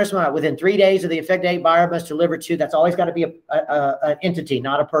delivery earnest money within 3 days of the effective date, buyer must deliver to. That's always got to be an entity,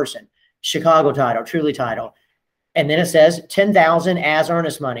 not a person. Chicago Title, Truly Title. And then it says 10,000 as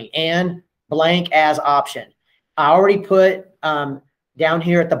earnest money and blank as option. I already put down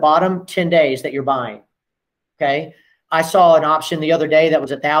here at the bottom 10 days that you're buying. Okay. I saw an option the other day that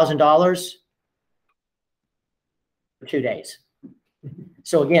was $1,000 for 2 days.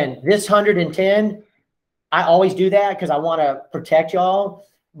 So again, this 110, I always do that because I want to protect y'all,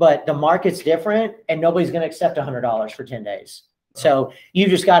 but the market's different and nobody's going to accept $100 for 10 days. So you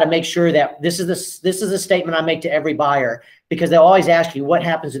just got to make sure that this is a statement I make to every buyer, because they'll always ask you what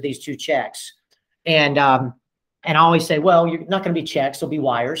happens with these 2 checks. And I always say, well, you're not going to be checks. They'll be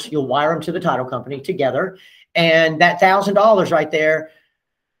wires. You'll wire them to the title company together. And that $1,000 right there,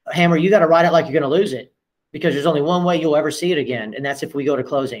 Hammer, you got to write it like you're going to lose it, because there's only one way you'll ever see it again. And that's if we go to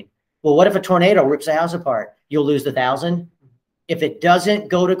closing. Well, what if a tornado rips the house apart? You'll lose the 1,000. If it doesn't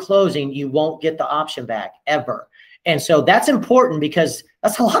go to closing, you won't get the option back ever. And so that's important, because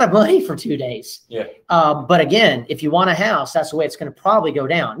that's a lot of money for 2 days. Yeah. But again, if you want a house, that's the way it's going to probably go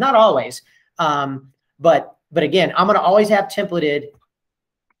down. Not always. But again, I'm going to always have templated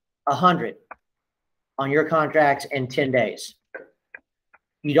 100 on your contracts in 10 days.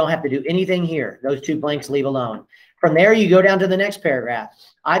 You don't have to do anything here. Those 2 blanks leave alone. From there, you go down to the next paragraph.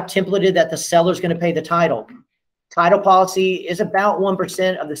 I've templated that the seller's going to pay the title. Title policy is about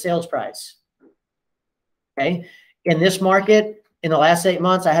 1% of the sales price. Okay. In this market, in the last 8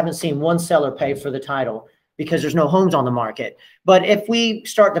 months, I haven't seen one seller pay for the title because there's no homes on the market. But if we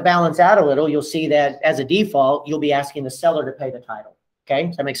start to balance out a little, you'll see that as a default, you'll be asking the seller to pay the title. Okay.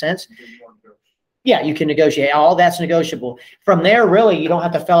 Does that make sense? Yeah, you can negotiate. All that's negotiable. From there, really, you don't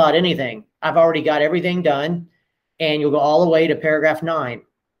have to fill out anything. I've already got everything done. And you'll go all the way to paragraph 9.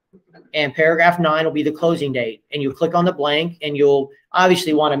 And paragraph 9 will be the closing date. And you click on the blank, and you'll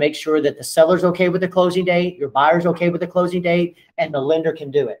obviously want to make sure that the seller's okay with the closing date, your buyer's okay with the closing date, and the lender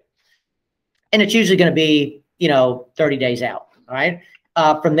can do it. And it's usually going to be, 30 days out. All right.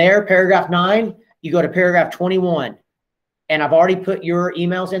 From there, paragraph 9, you go to paragraph 21. And I've already put your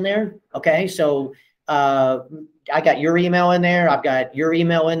emails in there. Okay. So I got your email in there. I've got your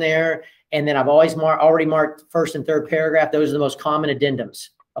email in there. And then I've already marked first and third paragraph. Those are the most common addendums.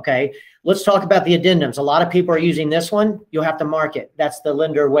 Okay. Let's talk about the addendums. A lot of people are using this one. You'll have to mark it. That's the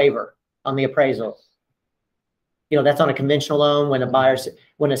lender waiver on the appraisal. That's on a conventional loan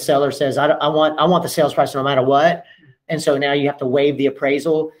when a seller says, I want the sales price no matter what. And so now you have to waive the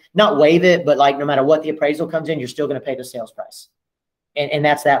appraisal, not waive it, but like no matter what the appraisal comes in, you're still going to pay the sales price. And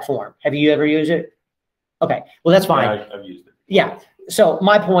that's that form. Have you ever used it? Okay. Well, that's fine. Yeah, I've used it. Yeah. So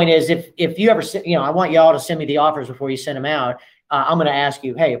my point is, if you ever, I want y'all to send me the offers before you send them out. I'm going to ask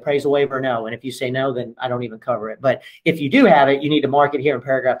you, hey, appraisal waiver, no. And if you say no, then I don't even cover it. But if you do have it, you need to mark it here in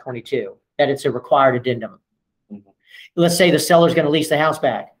paragraph 22, that it's a required addendum. Mm-hmm. Let's say the seller's going to lease the house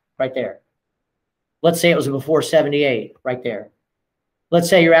back right there. Let's say it was before 78 right there. Let's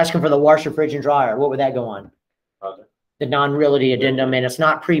say you're asking for the washer, fridge, and dryer. What would that go on? Okay. The non-realty addendum, and it's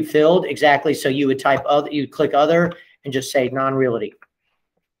not pre-filled exactly. So you would type other, you'd click other and just say non-realty.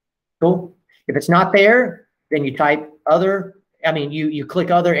 Cool. If it's not there, then you type other. You click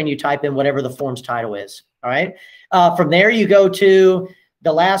other and you type in whatever the form's title is. All right. From there, you go to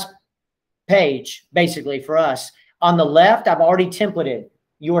the last page, basically for us. On the left, I've already templated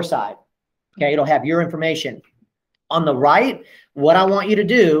your side. Okay. It'll have your information. On the right, what I want you to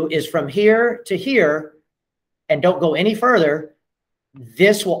do is from here to here, and don't go any further.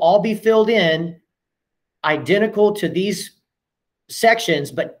 This will all be filled in identical to these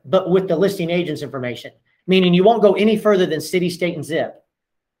sections, but with the listing agent's information, meaning you won't go any further than city, state, and zip,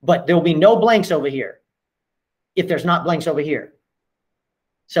 but there will be no blanks over here if there's not blanks over here.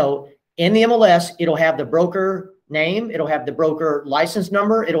 So in the MLS, it'll have the broker name, it'll have the broker license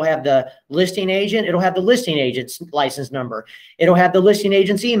number, it'll have the listing agent, it'll have the listing agent's license number, it'll have the listing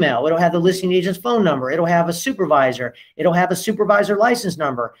agent's email, it'll have the listing agent's phone number, it'll have a supervisor, it'll have a supervisor license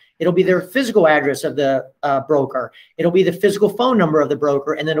number, it'll be their physical address of the broker, it'll be the physical phone number of the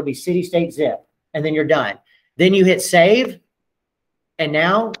broker, and then it'll be city, state, zip, and then you're done. Then you hit save, and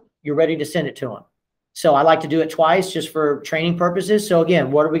now you're ready to send it to them. So I like to do it twice just for training purposes. So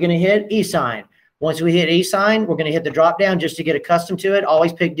again, what are we going to hit? E-sign. Once we hit e-sign, we're going to hit the drop down just to get accustomed to it.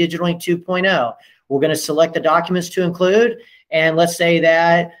 Always pick Digital Ink 2.0. We're going to select the documents to include. And let's say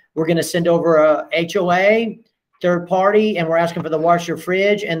that we're going to send over a HOA, third party, and we're asking for the washer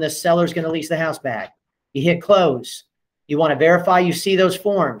fridge, and the seller's going to lease the house back. You hit close. You want to verify you see those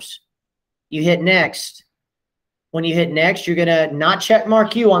forms. You hit next. When you hit next, you're going to not check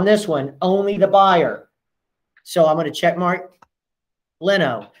mark you on this one, only the buyer. So I'm going to check mark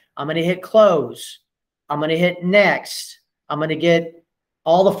Leno. I'm going to hit close. I'm going to hit next. I'm going to get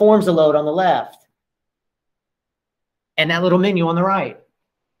all the forms to load on the left. And that little menu on the right.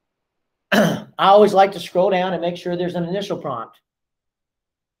 I always like to scroll down and make sure there's an initial prompt.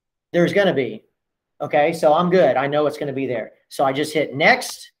 There's going to be. Okay, so I'm good. I know it's going to be there. So I just hit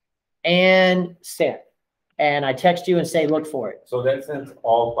next and send. And I text you and say, look for it. So that sends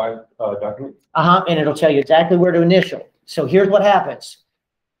all 5 documents? And it'll tell you exactly where to initial. So here's what happens.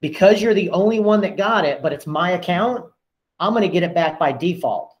 Because you're the only one that got it, but it's my account, I'm going to get it back by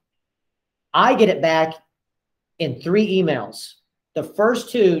default. I get it back in 3 emails. The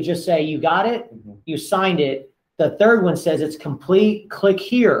first 2 just say you got it, you signed it. The third one says it's complete. Click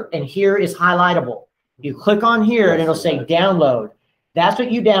here, and here is highlightable. You click on here, and it'll say download. That's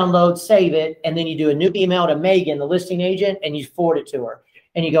what you download, save it, and then you do a new email to Megan, the listing agent, and you forward it to her.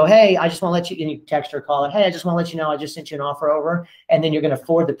 And you go, hey, I just want to let you, and you text her, call it, hey, I just want to let you know I just sent you an offer over. And then you're going to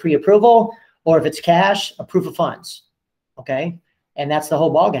forward the pre-approval, or if it's cash, a proof of funds. Okay? And that's the whole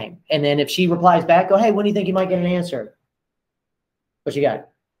ball game. And then if she replies back, go, hey, when do you think you might get an answer? What you got?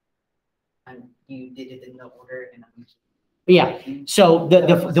 You did it in the order, and yeah. So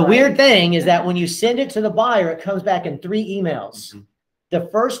the weird thing is that when you send it to the buyer, it comes back in 3 emails. The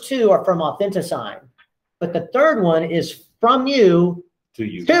first 2 are from Authentisign, but the third one is from you to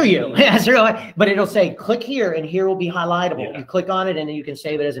you. That's really, but it'll say click here, and here will be highlightable. You click on it, and then you can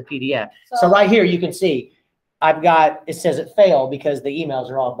save it as a PDF. So right here you can see I've got, it says it failed because the emails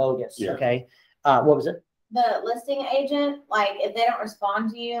are all bogus. Okay. What was it? The listing agent, like if they don't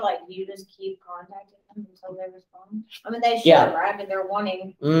respond to you, like you just keep contacting them until they respond. I mean, they should, right? I mean, they're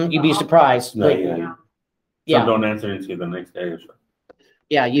wanting. You'd be surprised. No, Some don't answer until the next day or so.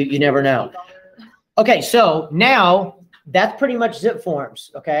 Yeah, you never know. Okay, so now that's pretty much zip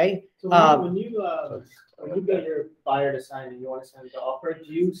forms. Okay. So when you get your buyer to sign and you want to send the offer,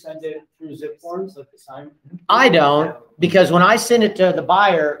 do you send it through zip forms like the sign? I don't, because when I send it to the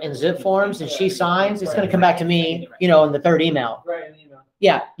buyer in zip forms and she signs, it's going to come back to me, you know, in the 3rd email. Right, in the email.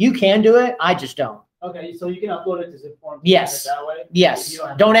 Yeah, you can do it. I just don't. Okay, so you can upload it to zip forms. Yes. That way. Yes.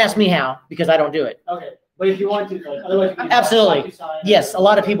 Don't ask me how, because I don't do it. Okay, but if you want to, like, otherwise you can absolutely. Yes, a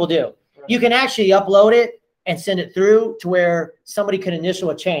lot of people do. Right. You can actually upload it and send it through to where somebody could initial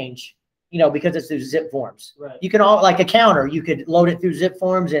a change. You know, because it's through zip forms. Right. You can all, like a counter, you could load it through zip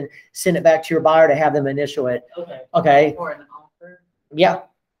forms and send it back to your buyer to have them initial it. Okay. Okay. or an offer. Yeah.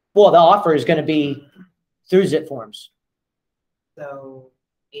 Well, the offer is going to be through zip forms. So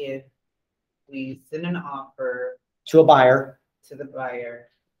if we send an offer To a buyer. to the buyer,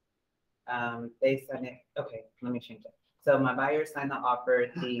 they sign it. Okay, let me change it. So my buyer signed the offer.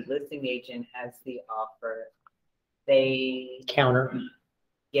 The listing agent has the offer. They Counter.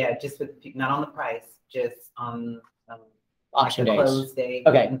 Yeah, just with not on the price, just on Auction like the days. close day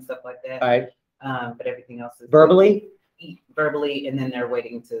Okay. and stuff like that. All right. But everything else is Verbally. verbally, and then they're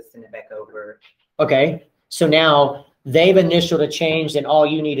waiting to send it back over. Okay. So now they've initialed a change, and all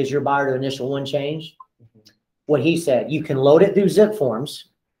you need is your buyer to initial one change. What he said, you can load it through zip forms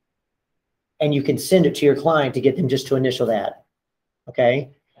and you can send it to your client to get them just to initial that. Okay.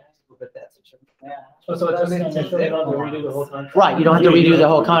 But that's So it's just initial, you don't have to redo the whole contract. Right. You don't have to redo the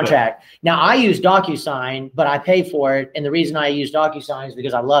whole contract. Now I use DocuSign, but I pay for it. And the reason I use DocuSign is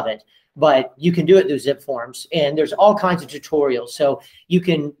because I love it. But you can do it through zip forms, and there's all kinds of tutorials. So you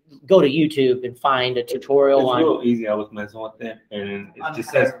can go to YouTube and find a tutorial It's on. real easy. I was messing with it, and it just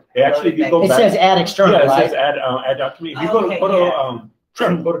says actually if you go It back. says add external, Yeah, it right? says add document. If you Oh,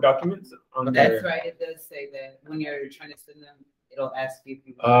 okay, go to documents on That's there. right. It does say that when you're trying to send them It'll ask you if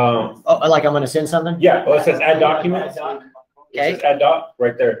you. Um, Oh, like I'm gonna send something? Yeah, well, it says add documents. Okay. It says add doc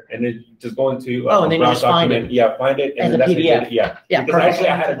right there, and then just go into. Oh, and then you browse just find document. it. Yeah, find it. And then the that's what you PDF. did. Yeah. Yeah, Because perfect. actually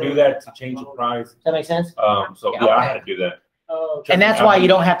I had to do that to change the price. Does that make sense? So Yeah. yeah, I had to do that. Oh, And that's why you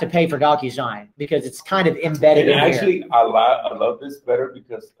don't have to pay for DocuSign, because it's kind of embedded And in here. actually, I love this better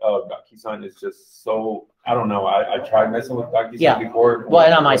because DocuSign is just so, I don't know, I tried messing with DocuSign Yeah. before. Well,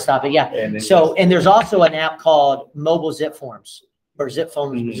 and I might stop it, yeah. And it's So, just- and there's also an app called Mobile Zip Forms, or Zip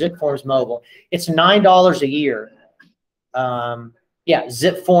Forms, Mhm. Zip Forms Mobile. It's $9 a year. Yeah,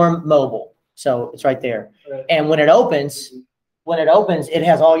 Zip Form Mobile. So it's right there. Right. And when it opens, it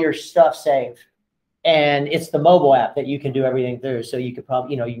has all your stuff saved. And it's the mobile app that you can do everything through. So you could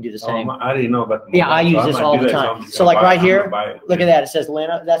probably, you can do the same. I didn't know about the Yeah, mobile, I so use this might all do the that, time. I'm just So gonna like buy it. right I'm here, gonna buy it. Look at that. It says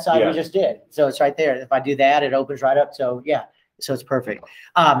Lena. That's how Yeah. we just did. So it's right there. If I do that, it opens right up. So yeah, so it's perfect.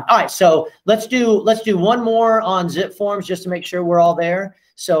 All right. So let's do one more on Zip Forms just to make sure we're all there.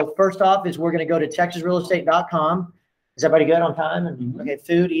 So first off is we're going to go to texasrealestate.com. Is everybody good on time? And okay,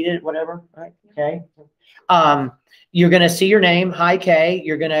 food, eat it, whatever. All right. Okay. You're going to see your name. Hi, Kay.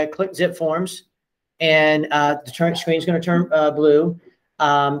 You're going to click Zip Forms, and the screen's going to turn blue.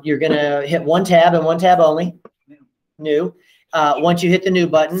 You're going to hit one tab and one tab only. New. Once you hit the new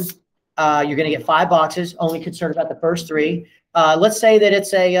button, you're going to get 5 boxes, only concerned about the first 3. Let's say that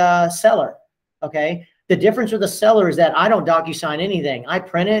it's a seller. Okay. The difference with a seller is that I don't DocuSign anything. I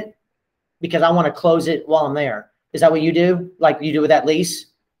print it because I want to close it while I'm there. Is that what you do? Like you do with that lease?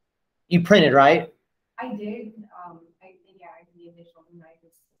 You print it, right? I did, I did the initial, and I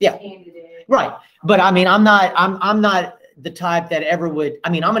just Yeah. handed it. Right. But I mean, I'm not the type that ever would, I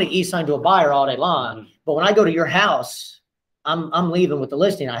mean, I'm going to e-sign to a buyer all day long, but when I go to your house, I'm leaving with the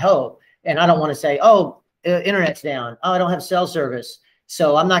listing, I hope. And I don't want to say, oh, internet's down. Oh, I don't have cell service.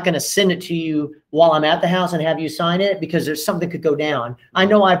 So I'm not going to send it to you while I'm at the house and have you sign it because there's something could go down. I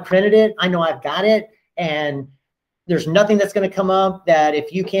know I printed it. I know I've got it. And there's nothing that's going to come up that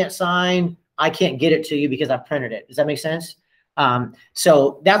if you can't sign, I can't get it to you because I printed it. Does that make sense?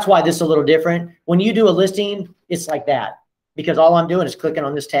 So that's why this is a little different. When you do a listing, it's like that because all I'm doing is clicking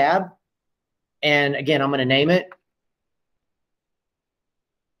on this tab. And again, I'm going to name it.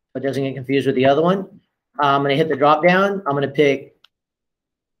 So it doesn't get confused with the other one. I'm going to hit the drop down. I'm going to pick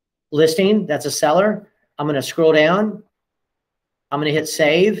listing. That's a seller. I'm going to scroll down. I'm going to hit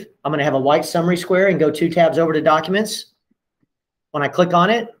save. I'm going to have a white summary square and go 2 tabs over to documents. When I click on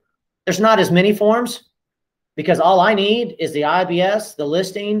it, there's not as many forms because all I need is the IBS, the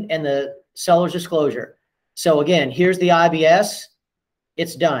listing, and the seller's disclosure. So again, here's the IBS.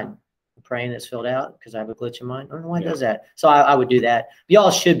 It's done. I'm praying it's filled out because I have a glitch in mine. I don't know why it does that. So I would do that.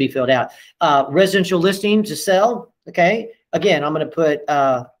 Y'all should be filled out. Residential listing to sell. Okay. Again, I'm going to put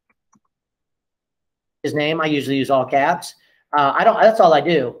his name. I usually use all caps. That's all I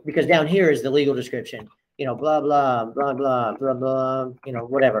do because down here is the legal description. You know, blah, blah, blah, blah, blah, blah, you know,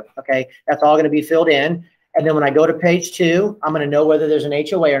 whatever. Okay. That's all going to be filled in. And then when I go to page 2, I'm going to know whether there's an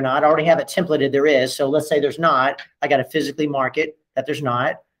HOA or not. I already have it templated. There is. So let's say there's not. I got to physically mark it that there's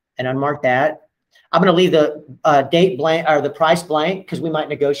not and unmark that. I'm going to leave the date blank or the price blank because we might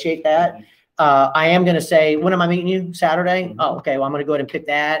negotiate that. I am going to say, when am I meeting you? Saturday? Oh, okay. Well, I'm going to go ahead and pick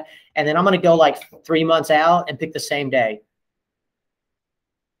that. And then I'm going to go like 3 months out and pick the same day.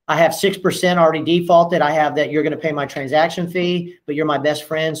 I have 6% already defaulted. I have that you're going to pay my transaction fee, but you're my best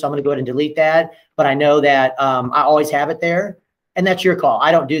friend. So I'm going to go ahead and delete that. But I know that I always have it there. And that's your call.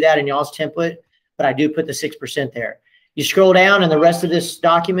 I don't do that in y'all's template, but I do put the 6% there. You scroll down and the rest of this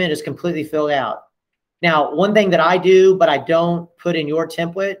document is completely filled out. Now, one thing that I do, but I don't put in your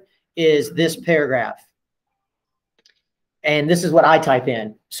template is this paragraph. And this is what I type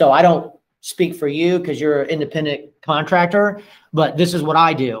in. So I don't speak for you because you're an independent contractor, but this is what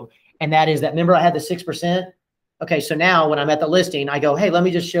I do. And that is that, remember I had the 6%? Okay, so now when I'm at the listing, I go, hey, let me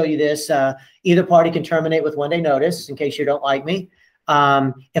just show you this. Either party can terminate with 1-day notice in case you don't like me.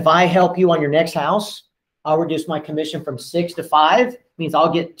 If I help you on your next house, I'll reduce my commission from 6 to 5, means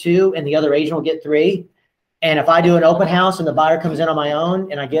I'll get 2 and the other agent will get 3. And if I do an open house and the buyer comes in on my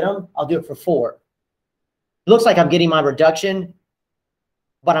own and I get them, I'll do it for 4. It looks like I'm getting my reduction,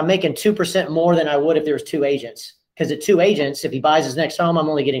 but I'm making 2% more than I would if there was 2 agents. Because at 2 agents, if he buys his next home, I'm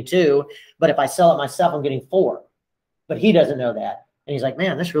only getting 2. But if I sell it myself, I'm getting 4. But he doesn't know that. And he's like,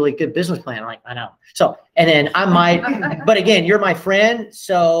 man, that's really good business plan. I'm like, I know. So, and then I might, but again, you're my friend.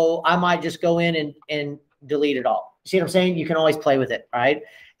 So I might just go in and delete it all. See what I'm saying? You can always play with it. Right.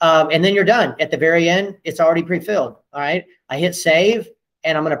 And then you're done. At the very end, it's already pre-filled. All right. I hit save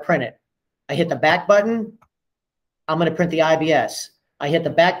and I'm going to print it. I hit the back button. I'm going to print the IBS. I hit the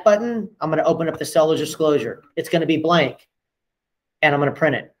back button. I'm going to open up the seller's disclosure. It's going to be blank. and I'm going to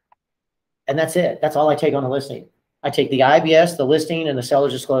print it. And that's it. That's all I take on a listing. I take the IBS, the listing, and the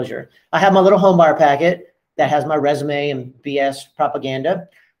seller's disclosure. I have my little home buyer packet that has my resume and BS propaganda.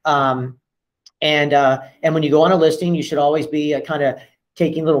 And when you go on a listing, you should always be kind of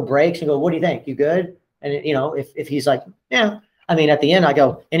taking little breaks and go, what do you think? You good? And you know, if he's like, yeah, I mean, at the end I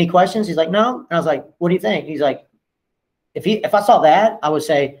go, any questions? He's like, no. And I was like, what do you think? He's like, if I saw that, I would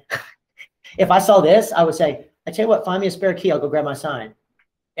say, if I saw this, I would say, I tell you what, find me a spare key. I'll go grab my sign.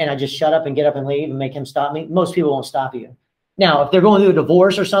 And I just shut up and get up and leave and make him stop me. Most people won't stop you. Now, if they're going through a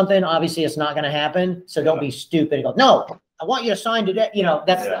divorce or something, obviously it's not going to happen. So don't be stupid and go, no, I want you to sign today. You know,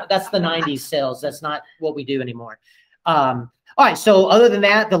 that's the 90s sales. That's not what we do anymore. All right. So other than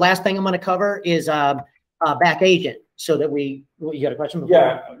that, the last thing I'm going to cover is back agent. So that you got a question? Before?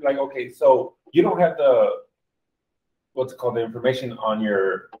 Yeah. Like, okay. So you don't have what's it called, the information on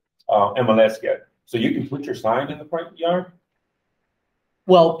your MLS yet. So you can put your sign in the front yard?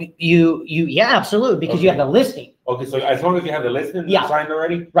 Well, yeah, absolutely, because you have the listing. Okay, so as long as you have the listing signed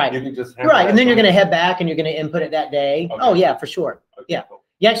already, right? You can just and then you're going to head back and you're going to input it that day. Okay. Oh yeah, for sure. Okay, yeah, cool.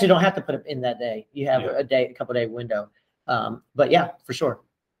 You actually don't have to put it in that day. You have a couple day window. But yeah, for sure.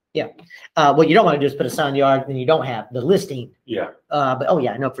 Yeah. What you don't want to do is put a sign in the yard and you don't have the listing. Yeah. But oh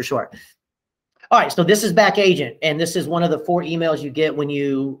yeah, no, for sure. All right, so this is back agent, and this is one of the 4 emails you get when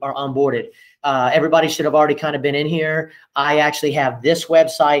you are onboarded. Everybody should have already kind of been in here. I actually have this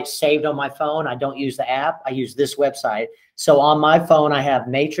website saved on my phone. I don't use the app. I use this website. So on my phone, I have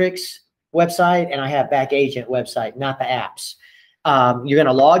Matrix website and I have back agent website, not the apps. You're going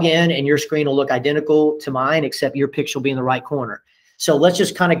to log in and your screen will look identical to mine, except your picture will be in the right corner. So let's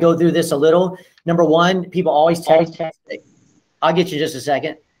just kind of go through this a little. Number one, people always text. I'll get you just a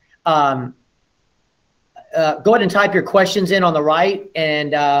second. Go ahead and type your questions in on the right,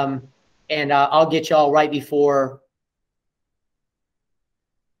 and I'll get y'all right before.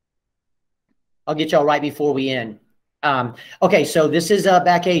 I'll get y'all right before we end. Okay, so this is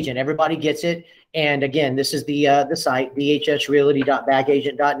back agent. Everybody gets it. And again, this is the site,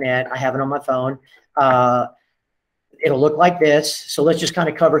 dhsrealty.backagent.net. I have it on my phone. It'll look like this. So let's just kind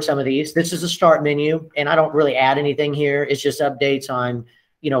of cover some of these. This is the start menu, and I don't really add anything here. It's just updates on,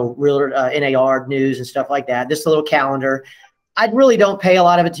 you know, realtor NAR news and stuff like that. This is a little calendar. I really don't pay a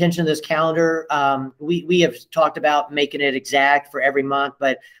lot of attention to this calendar. We have talked about making it exact for every month,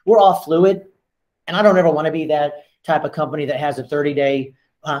 but we're all fluid, and I don't ever want to be that type of company that has a 30-day,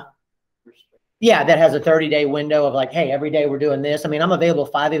 that has a 30-day window of like, hey, every day we're doing this. I mean, I'm available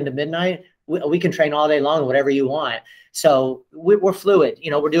 5 even to midnight. We can train all day long, whatever you want. So we're fluid. You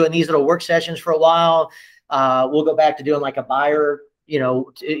know, we're doing these little work sessions for a while. We'll go back to doing like a buyer,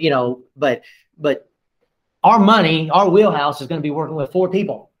 but our money, our wheelhouse is going to be working with 4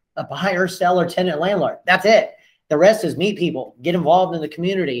 people: a buyer, seller, tenant, landlord. That's it. The rest is meet people, get involved in the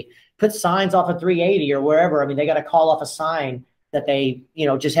community, put signs off of 380 or wherever. I mean, they got to call off a sign that they,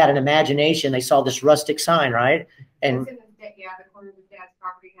 just had an imagination. They saw this rustic sign, right? And the corner of his dad's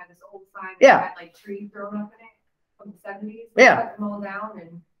property had this old sign that had like trees thrown up in it from the 70s. Cut them all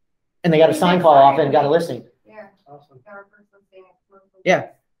down and they got a sign call off and got a listing. Yeah. Awesome. Yeah.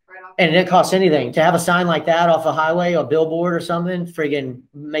 And it didn't cost anything to have a sign like that off a highway or billboard or something. Friggin'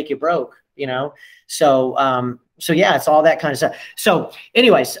 make you broke, So, yeah, it's all that kind of stuff. So,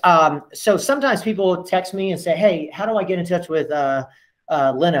 anyways, so sometimes people text me and say, "Hey, how do I get in touch with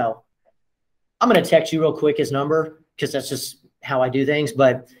Leno?" I'm going to text you real quick his number because that's just how I do things.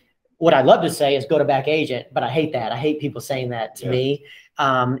 But what I'd love to say is go to back agent, but I hate that. I hate people saying that to me.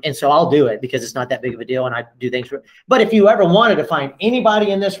 And so I'll do it because it's not that big of a deal and I do things for, but if you ever wanted to find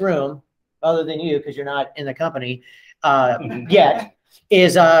anybody in this room other than you, because you're not in the company yet,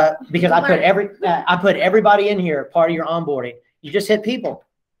 is because I put everybody in here, part of your onboarding. You just hit people.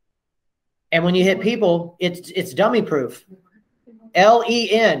 And when you hit people, it's dummy proof.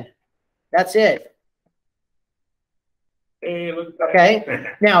 LEN. That's it. Okay.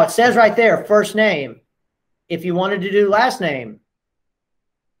 Now it says right there, first name. If you wanted to do last name,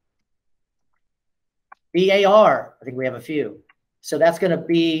 BAR, I think we have a few. So that's going to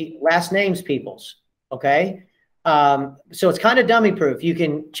be last names people's. Okay. So it's kind of dummy proof. You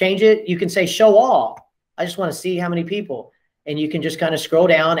can change it. You can say show all. I just want to see how many people. And you can just kind of scroll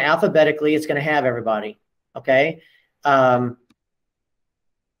down alphabetically. It's going to have everybody. Okay.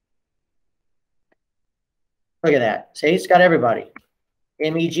 Look at that. See, it's got everybody.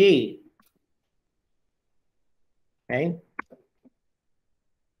 MEG. Okay.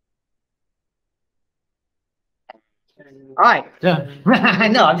 All right. I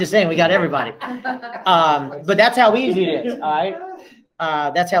know. I'm just saying we got everybody. But that's how easy it is. All right.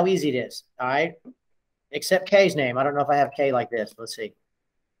 That's how easy it is. All right. except K's name. I don't know if I have K like this. Let's see.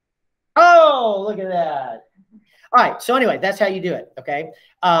 Oh, look at that. All right. So anyway, that's how you do it. Okay.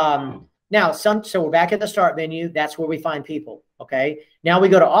 Now so we're back at the start menu. That's where we find people. Okay. Now we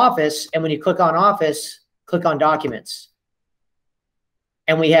go to office, and when you click on office, click on documents.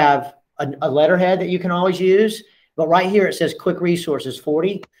 And we have a letterhead that you can always use, but right here it says quick resources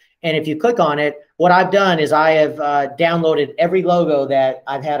 40. And if you click on it, what I've done is I have downloaded every logo that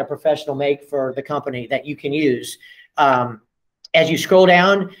I've had a professional make for the company that you can use. As you scroll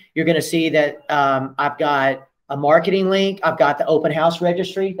down, you're going to see that I've got a marketing link. I've got the open house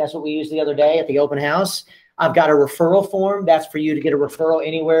registry. That's what we used the other day at the open house. I've got a referral form. That's for you to get a referral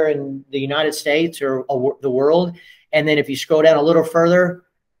anywhere in the United States or the world. And then if you scroll down a little further,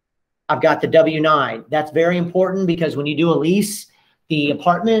 I've got the W-9. That's very important because when you do a lease, the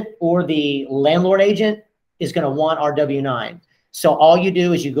apartment or the landlord agent is going to want our W-9. So all you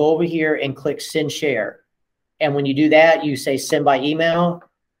do is you go over here and click send share. And when you do that, you say send by email,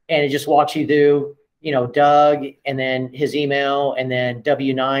 and it just walks you through, you know, Doug, and then his email, and then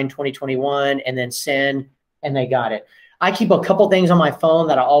W-9 2021, and then send, and they got it. I keep a couple things on my phone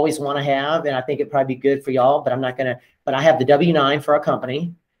that I always want to have, and I think it'd probably be good for y'all, but I'm not going to, but I have the W-9 for our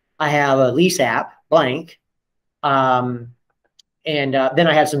company. I have a lease app, blank. And then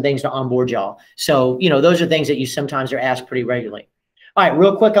I have some things to onboard y'all. So, you know, those are things that you sometimes are asked pretty regularly. All right,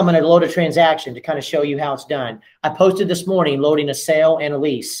 real quick, I'm going to load a transaction to kind of show you how it's done. I posted this morning loading a sale and a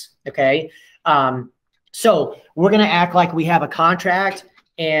lease, okay? So we're going to act like we have a contract,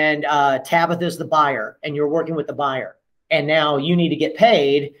 and Tabitha's the buyer, and you're working with the buyer. And now you need to get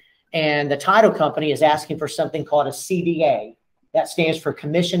paid, and the title company is asking for something called a CDA. That stands for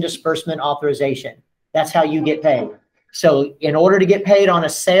Commission Disbursement Authorization. That's how you get paid. So in order to get paid on a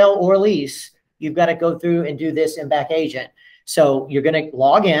sale or lease, you've got to go through and do this in Back Agent. So you're going to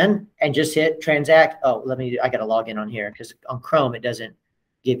log in and just hit transact. Oh, I got to log in on here because on Chrome, it doesn't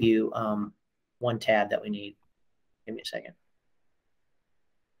give you one tab that we need. Give me a second.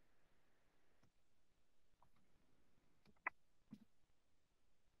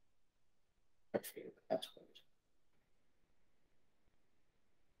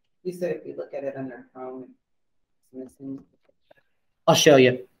 You said if you look at it under Chrome, it's missing. I'll show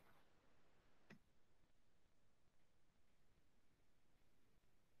you.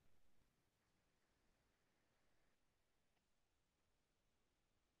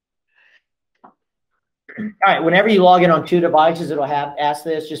 All right, whenever you log in on 2 devices, it'll ask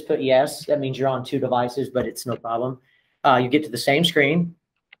this, just put yes. That means you're on 2 devices, but it's no problem. You get to the same screen,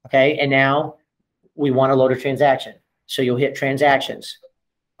 okay? And now we want to load a transaction. So you'll hit transactions.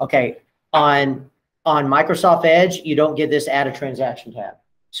 Okay, on Microsoft Edge, you don't get this add a transaction tab.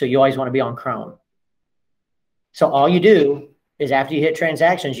 So you always want to be on Chrome. So all you do is after you hit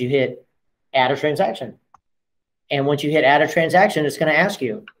transactions, you hit add a transaction. And once you hit add a transaction, it's going to ask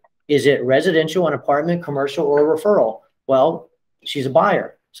you, is it residential, an apartment, commercial, or a referral? Well, she's a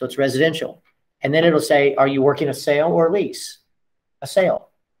buyer, so it's residential. And then it'll say, are you working a sale or a lease? A sale.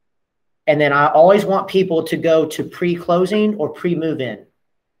 And then I always want people to go to pre-closing or pre-move-in.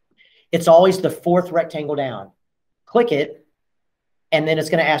 It's always the 4th rectangle down. Click it, and then it's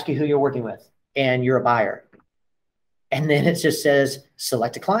going to ask you who you're working with, and you're a buyer. And then it just says,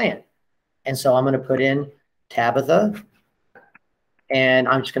 select a client. And so I'm going to put in Tabitha, and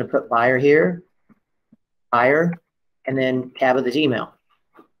I'm just going to put buyer here, buyer, and then Tabitha's email.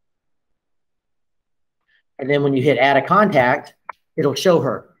 And then when you hit add a contact, it'll show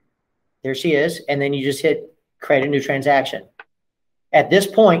her. There she is. And then you just hit create a new transaction. At this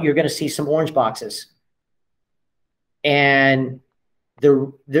point, you're going to see some orange boxes. And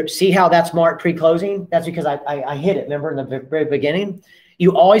see how that's marked pre-closing? That's because I hit it. Remember in the very beginning?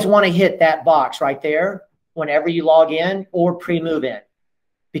 You always want to hit that box right there whenever you log in or pre-move in.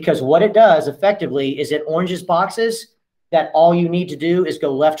 Because what it does effectively is it oranges boxes that all you need to do is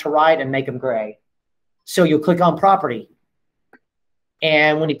go left to right and make them gray. So you'll click on property.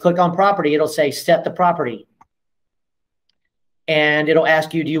 And when you click on property, it'll say set the property. And it'll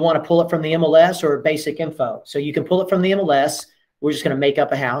ask you, do you want to pull it from the MLS or basic info? So you can pull it from the MLS. We're just going to make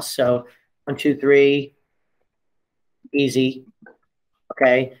up a house. So 1, 2, 3, easy.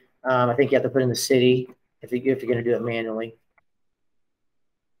 Okay. I think you have to put in the city if you're going to do it manually.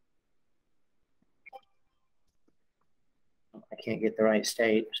 I can't get the right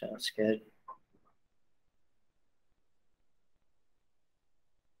state, so that's good.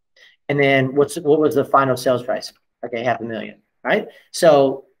 And then what was the final sales price? Okay, $500,000, right?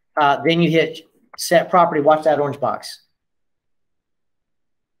 So then you hit set property. Watch that orange box.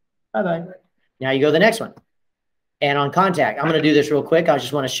 Bye-bye. Now you go to the next one. And on contact, I'm going to do this real quick. I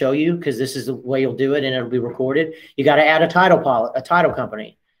just want to show you because this is the way you'll do it and it'll be recorded. You got to add a title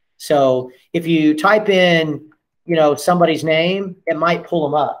company. So if you type in, you know, somebody's name, it might pull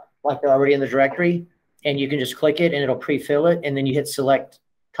them up like they're already in the directory, and you can just click it and it'll pre-fill it, and then you hit select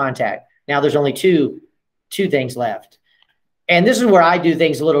contact. Now there's only two things left. And this is where I do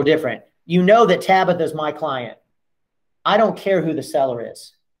things a little different. You know that Tabitha is my client. I don't care who the seller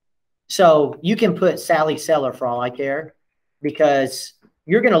is. So you can put Sally Seller for all I care, because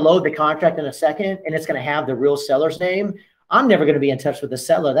you're going to load the contract in a second and it's going to have the real seller's name. I'm never going to be in touch with the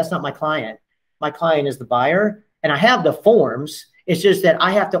seller. That's not my client. My client is the buyer, and I have the forms. It's just that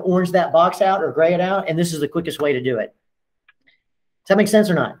I have to orange that box out or gray it out, and this is the quickest way to do it. Does that make sense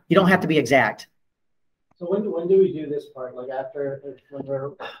or not? You don't have to be exact. So when do we do this part? Like after, when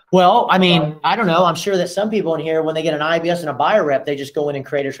we're. Well, I mean, I don't know. I'm sure that some people in here, when they get an IBS and a buyer rep, they just go in and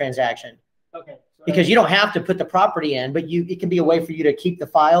create a transaction. Okay. So Because you don't have to put the property in, but it can be a way for you to keep the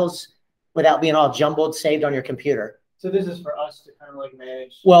files without being all jumbled, saved on your computer. So this is for us to kind of like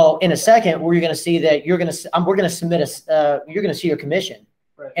manage. Well, in a second, we're going to see that we're going to submit you're going to see your commission.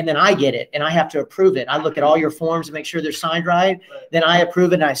 Right. And then I get it and I have to approve it. I look at all your forms to make sure they're signed right. Then I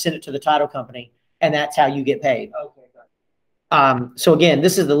approve it and I send it to the title company, and that's how you get paid. Okay. Got it. So again,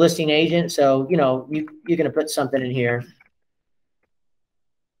 this is the listing agent. So, you know, you're going to put something in here.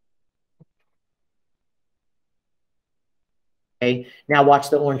 Okay. Now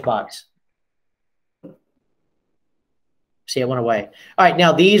watch the orange box. See, it went away. All right.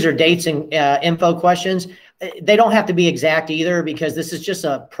 Now these are dates and info questions. They don't have to be exact either, because this is just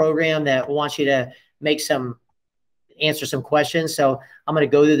a program that wants you to answer some questions. So I'm going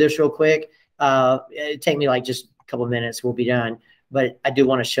to go through this real quick. It take me like just a couple of minutes. We'll be done. But I do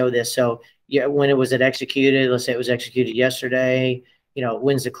want to show this. So yeah, when was it executed? Let's say it was executed yesterday. You know,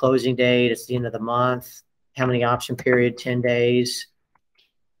 when's the closing date? It's the end of the month. How many option period? 10 days.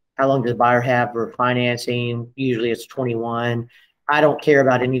 How long does the buyer have for financing? Usually it's 21. I don't care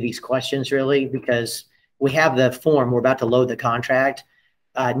about any of these questions really, because we have the form. We're about to load the contract.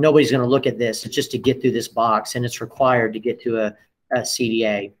 Nobody's going to look at this. It's just to get through this box, and it's required to get to a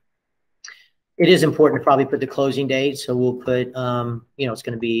CDA. It is important to probably put the closing date. So we'll put, you know, it's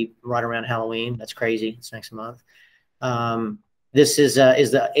going to be right around Halloween. That's crazy. It's next month. This is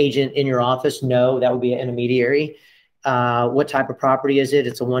the agent in your office? No, that would be an intermediary. What type of property is it?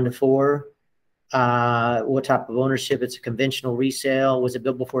 It's a 1 to 4. What type of ownership? It's a conventional resale. Was it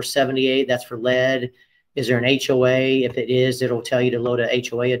built before 78? That's for lead. Is there an HOA? If it is, it'll tell you to load a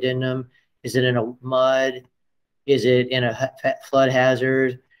HOA addendum. Is it in a mud? Is it in a flood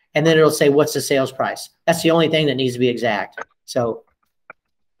hazard? And then it'll say, what's the sales price? That's the only thing that needs to be exact. So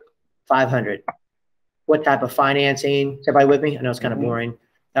 500. What type of financing? Is everybody with me? I know it's kind of boring.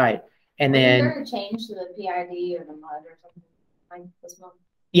 All right. And then. Was there a change to the PID or the MUD or something like this month?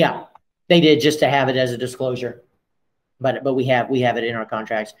 Yeah, they did, just to have it as a disclosure. But we have it in our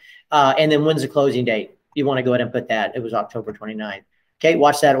contracts. And then when's the closing date? You want to go ahead and put that. It was October 29th. Okay,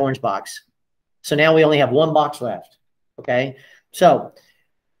 watch that orange box. So now we only have one box left. Okay, so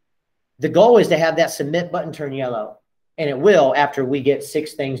the goal is to have that submit button turn yellow, and it will after we get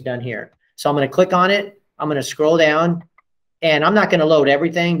 6 things done here. So I'm going to click on it. I'm going to scroll down, and I'm not going to load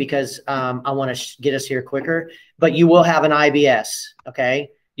everything because I want to get us here quicker, but you will have an IBS. Okay,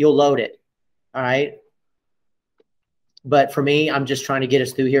 you'll load it. All right. But for me, I'm just trying to get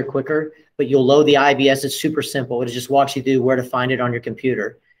us through here quicker. But you'll load the IBS. It's super simple. It just walks you through where to find it on your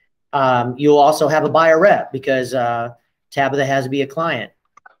computer. You'll also have a buyer rep, because Tabitha has to be a client.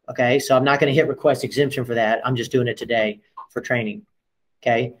 Okay, so I'm not going to hit request exemption for that. I'm just doing it today for training.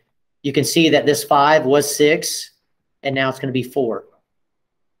 Okay, you can see that this 5 was 6, and now it's going to be 4.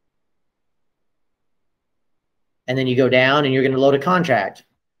 And then you go down, and you're going to load a contract.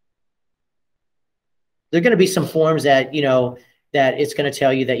 There are going to be some forms that, you know, that it's going to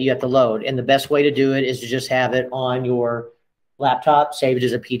tell you that you have to load. And the best way to do it is to just have it on your laptop, save it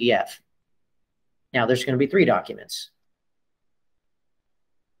as a PDF. Now there's going to be 3 documents.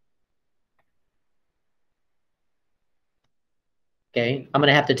 Okay, I'm going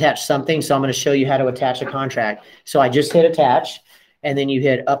to have to attach something. So I'm going to show you how to attach a contract. So I just hit attach, and then you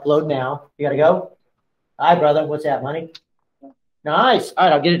hit upload now. You got to go. Hi, brother. What's that, money? Nice. All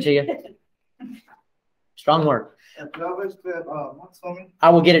right, I'll get it to you. Strong work. I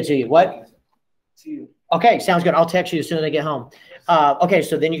will get it to you. What? Okay, sounds good. I'll text you as soon as I get home. Okay,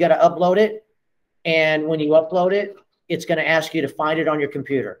 so then you got to upload it. And when you upload it, it's going to ask you to find it on your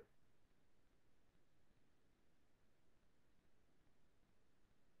computer.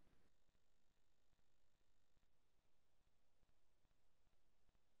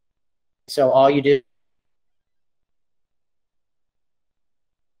 So all you do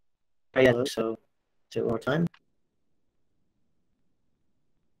yellow. So do it one more time.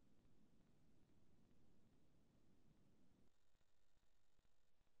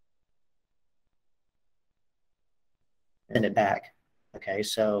 Send it back. Okay,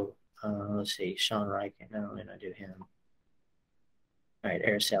 so let's see, Sean Reich. No, and I do him. All right,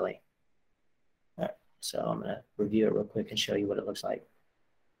 Araceli. All right, so I'm gonna review it real quick and show you what it looks like.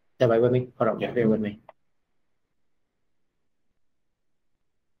 Is everybody with me? Hold on, Yeah. bear with me.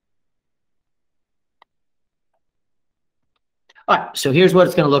 All right, so here's what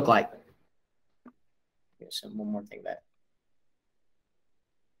it's gonna look like. Here's one more thing back.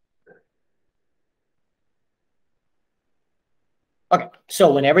 Okay,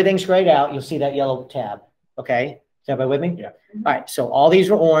 so when everything's grayed out, you'll see that yellow tab. Okay, is everybody with me? Yeah. All right, so all these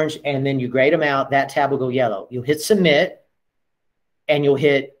were orange, and then you grayed them out. That tab will go yellow. You'll hit submit, and you'll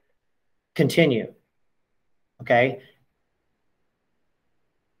hit continue. Okay.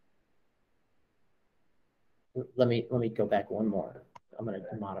 Let me go back one more. I'm going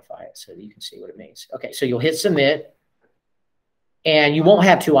to modify it so that you can see what it means. Okay, so you'll hit submit, and you won't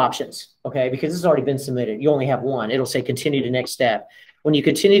have two options, okay, because it's already been submitted. You only have one. It'll say continue to next step. When you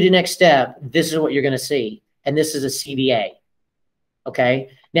continue to next step, this is what you're going to see, and this is a CDA,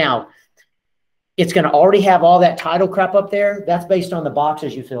 okay? Now, it's going to already have all that title crap up there. That's based on the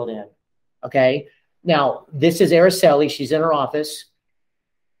boxes you filled in, okay? Now, this is Araceli. She's in her office.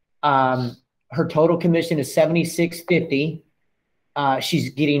 Her total commission is $76.50. She's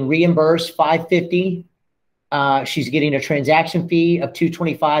getting reimbursed $550. She's getting a transaction fee of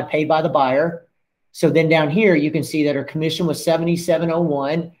 $225 paid by the buyer. So then down here, you can see that her commission was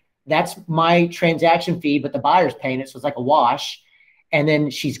 $77.01. That's my transaction fee, but the buyer's paying it, so it's like a wash. And then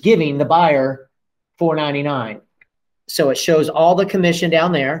she's giving the buyer $499. So it shows all the commission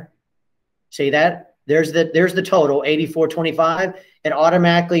down there. See that? There's the total, $84.25. It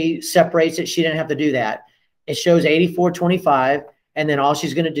automatically separates it. She didn't have to do that. It shows $84.25, and then all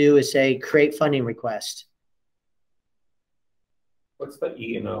she's going to do is say create funding request. What's the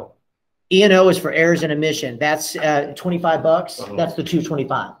E&O? E&O is for errors and omission. That's $25. That's the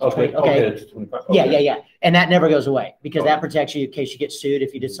 $225. Okay. Okay. Okay. Yeah. And that never goes away because that protects you in case you get sued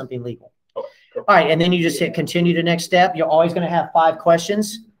if you did something legal. Okay. All right, and then you just hit continue to next step. You're always going to have 5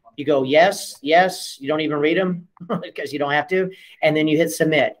 questions. You go yes, yes. You don't even read them because you don't have to. And then you hit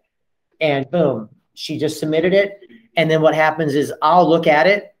submit. And boom, she just submitted it. And then what happens is I'll look at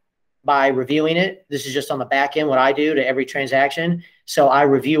it by reviewing it. This is just on the back end what I do to every transaction. So I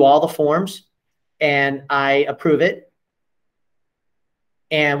review all the forms and I approve it.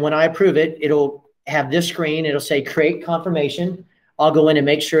 And when I approve it, it'll have this screen. It'll say create confirmation. I'll go in and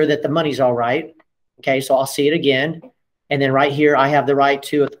make sure that the money's all right. Okay, so I'll see it again. And then right here, I have the right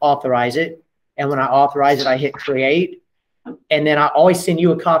to authorize it. And when I authorize it, I hit create. And then I always send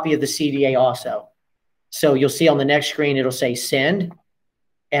you a copy of the CDA also. So you'll see on the next screen, it'll say send.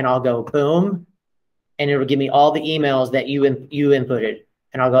 And I'll go boom. And it'll give me all the emails that you inputted.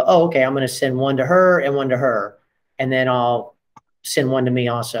 And I'll go, oh, okay, I'm going to send one to her and one to her. And then I'll send one to me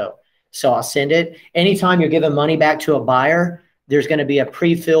also. So I'll send it. Anytime you're giving money back to a buyer, there's going to be a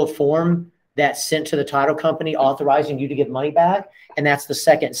pre-filled form that's sent to the title company authorizing you to give money back. And that's the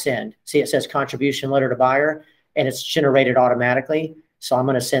second send. See, it says contribution letter to buyer, and it's generated automatically. So I'm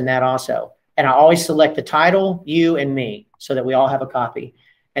going to send that also. And I always select the title, you, and me so that we all have a copy.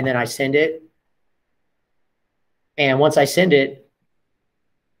 And then I send it. And once I send it,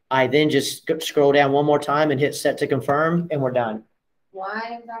 I then just scroll down one more time and hit set to confirm, and we're done.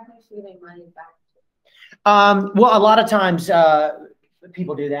 Why exactly is she giving money back? Well, a lot of times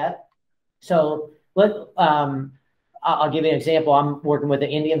people do that. So I'll give you an example. I'm working with an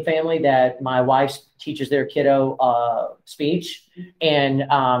Indian family that my wife teaches their kiddo speech. And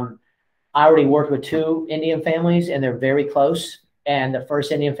I already worked with 2 Indian families, and they're very close. And the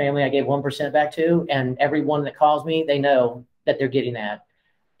first Indian family I gave 1% back to, and everyone that calls me, they know that they're getting that.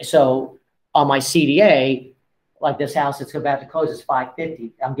 So on my CDA, like this house that's about to close is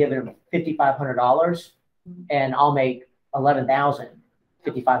 $550. I'm giving them $5,500, and I'll make $11,000.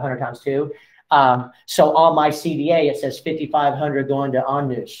 5,500 times 2. So on my CDA, it says 5,500 going to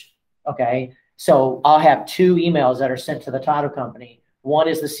Anush. Okay. So I'll have 2 emails that are sent to the title company. One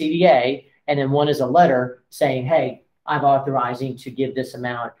is the CDA, and then one is a letter saying, hey, I'm authorizing to give this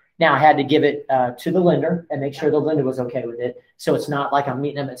amount. Now I had to give it to the lender and make sure the lender was okay with it. So it's not like I'm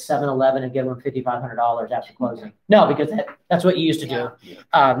meeting them at 7-Eleven and giving them $5,500 after closing. No, because that's what you used to do.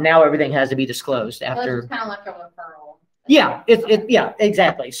 Now everything has to be disclosed after. It's kind of like a referral. Yeah, yeah,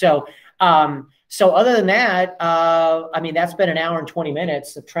 exactly. So, so other than that, I mean, that's been an hour and 20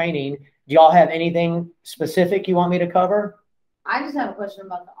 minutes of training. Do y'all have anything specific you want me to cover? I just have a question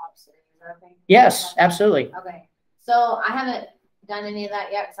about the ops center. sort of thing? Yes, absolutely. Okay, so I haven't done any of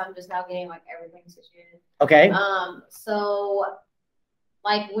that yet, because I'm just now getting like everything situated. Okay. So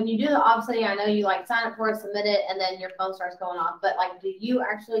like when you do the obsidy, I know you like sign up for it, submit it, and then your phone starts going off. But like, do you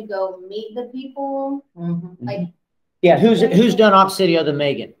actually go meet the people? Like, Yeah, who's done Obsidy other than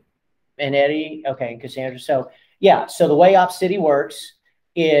Megan and Eddie? Okay, and Cassandra. So yeah, so the way Obsidy works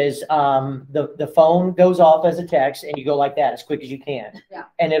is the phone goes off as a text, and you go like that as quick as you can. Yeah.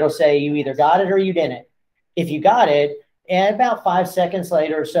 And it'll say you either got it or you didn't. If you got it, and about 5 seconds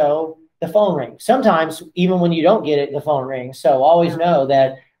later or so, the phone rings. Sometimes even when you don't get it, the phone rings. So always know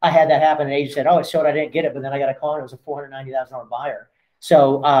that I had that happen. And agent said, "Oh, it showed I didn't get it," but then I got a call and it was a $490,000 buyer.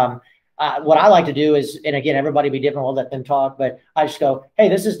 So what I like to do is, and again, everybody be different. We'll let them talk, but I just go, "Hey,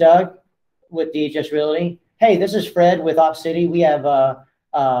 this is Doug with DHS Realty. Hey, this is Fred with Op City. We have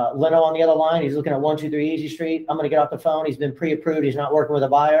Leno on the other line. He's looking at 123 Easy Street. I'm going to get off the phone. He's been pre-approved. He's not working with a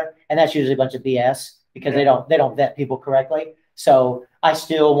buyer," and that's usually a bunch of BS because they don't vet people correctly. So I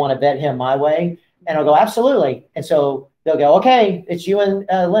still want to vet him my way, and I'll go, "Absolutely." And so they'll go, "Okay, it's you and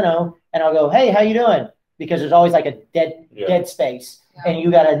Leno," and I'll go, "Hey, how you doing?" Because there's always like a dead space. And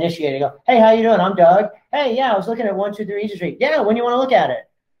you got to initiate it. Go, "Hey, how you doing? I'm Doug. Hey, yeah, I was looking at 123 Easy Street. Yeah, when you want to look at it?"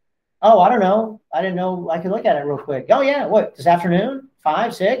 "Oh, I don't know. I didn't know I could look at it real quick." "Oh, yeah. What, this afternoon?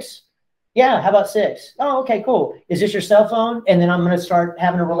 5, 6? "Yeah, how about 6? "Oh, okay, cool. Is this your cell phone?" And then I'm going to start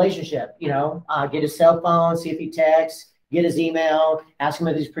having a relationship, get his cell phone, see if he texts, get his email, ask him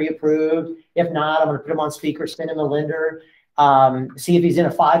if he's pre-approved. If not, I'm going to put him on speaker, send him a lender, see if he's in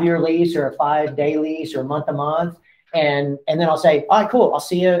a 5-year lease or a 5-day lease or month to month. And then I'll say, "All right, cool. I'll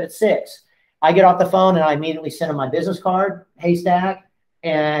see you at 6. I get off the phone and I immediately send him my business card, Haystack,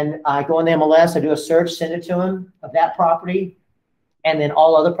 and I go in the MLS, I do a search, send it to him of that property, and then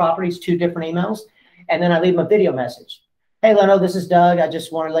all other properties, 2 different emails. And then I leave him a video message. "Hey, Leno, this is Doug. I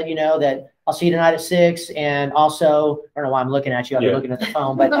just want to let you know that I'll see you tonight at 6. And also," I don't know why I'm looking at you. I'll be looking at the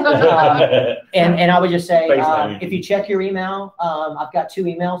phone. But and I would just say, if you check your email, I've got 2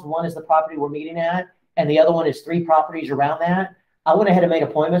 emails. One is the property we're meeting at, and the other one is 3 properties around that. I went ahead and made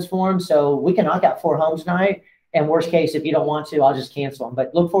appointments for him, so we can knock out 4 homes tonight. And worst case, if you don't want to, I'll just cancel them.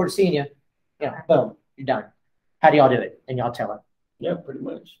 But look forward to seeing you. Boom, you're done. How do y'all do it? And y'all tell it. Yeah, pretty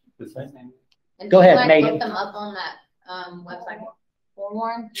much the same. And Go do you, ahead, like, Megan. Look them up on that website.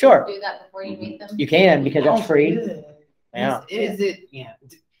 Forewarn. Sure. Do that before you meet them. You can, because that's free. Yeah. Is it? Yeah.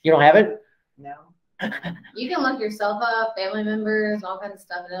 You don't have it? No. You can look yourself up, family members, all kinds of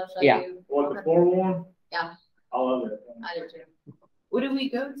stuff, and it'll show Yeah. you. What, the forewarn? Yeah. I love it. I do too. What do we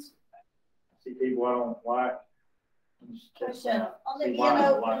go to? See people I don't like. Question, on the See why I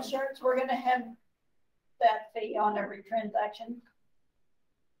don't E&O like it. insurance, we're gonna have that fee on every transaction.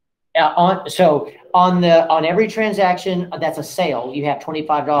 On every transaction that's a sale, you have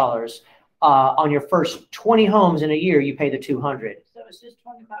 $25. On your first 20 homes in a year, you pay the $200. So it's just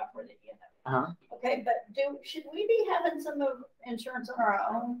 25 for the E&O. Uh-huh. Okay, but should we be having some of insurance on our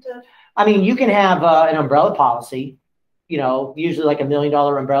own to? I mean, you can have an umbrella policy. Usually like $1 million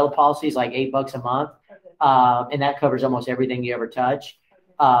umbrella policy is like $8 a month, and that covers almost everything you ever touch.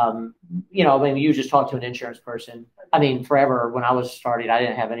 I mean, you just talk to an insurance person. I mean, forever when I was started, I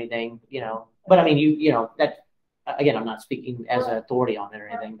didn't have anything, but I mean, that, again, I'm not speaking as an authority on it or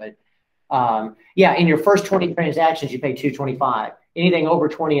anything, but yeah, in your first 20 transactions, you pay $225. Anything over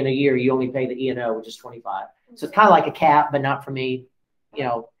 20 in a year, you only pay the E&O, which is $25. So it's kind of like a cap, but not for me,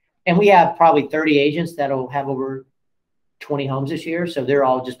 and we have probably 30 agents that'll have over 20 homes this year. So they're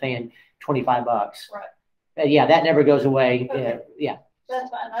all just paying $25. Right. Yeah, that never goes away. Okay. Yeah. That's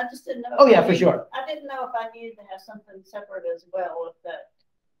fine. I just didn't know. Oh, yeah, for sure. I didn't know if I needed to have something separate as well with that.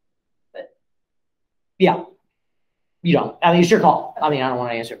 But yeah, you don't. I mean, it's your call. I mean, I don't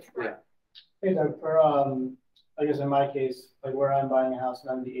want to answer. Yeah. Hey, Doug, for, I guess in my case, like where I'm buying a house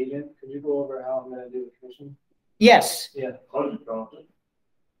and I'm the agent, could you go over how I'm going to do the commission? Yes. Yeah.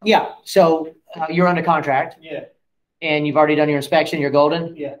 Yeah. So you're under contract. Yeah. And you've already done your inspection. You're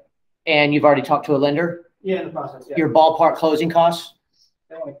golden. Yeah. And you've already talked to a lender. Yeah, in the process. Yeah. Your ballpark closing costs.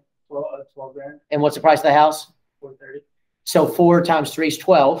 Like 12 grand. And what's the price of the house? $430. So 4 times 3 is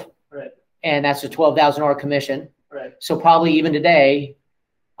 12. Right. And that's a $12,000 commission. Right. So probably even today,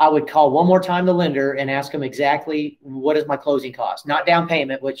 I would call one more time the lender and ask them exactly what is my closing cost, not down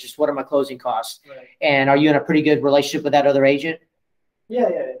payment, which is what are my closing costs. Right. And are you in a pretty good relationship with that other agent?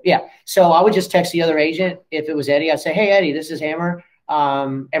 Yeah. So I would just text the other agent. If it was Eddie, I'd say, "Hey, Eddie, this is Hammer.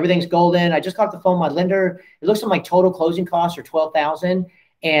 Everything's golden. I just got off the phone with my lender. It looks like my total closing costs are $12,000.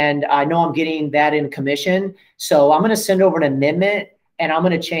 And I know I'm getting that in commission. So I'm going to send over an amendment and I'm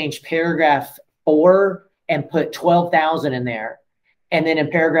going to change paragraph 4 and put $12,000 in there. And then in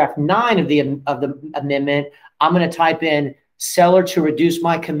paragraph 9 of the amendment, I'm going to type in seller to reduce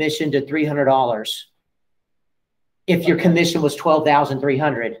my commission to $300 if your commission was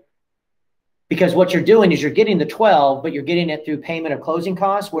 $12,300. Because what you're doing is you're getting the 12, but you're getting it through payment of closing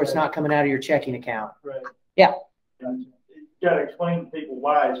costs where it's not coming out of your checking account. Right. Yeah. And you gotta explain to people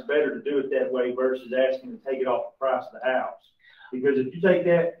why it's better to do it that way versus asking to take it off the price of the house. Because if you take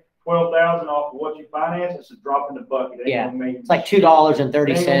that 12,000 off of what you finance, it's a drop in the bucket. Yeah. It's like $2.30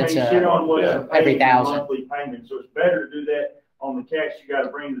 every thousand. Monthly payment. So it's better to do that on the cash you gotta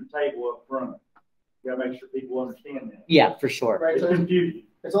bring to the table up front. You gotta make sure people understand that. Yeah, for sure. Right. It's So confusing.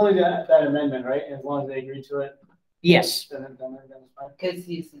 it's only that amendment, right? And as long as they agree to it, Yes. then it's fine. Because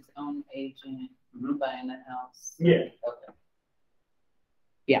he's his own agent buying the house. Yeah. Okay.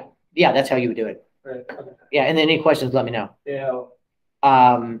 Yeah, that's how you would do it. Right. Okay. Yeah, and then any questions, let me know. Yeah.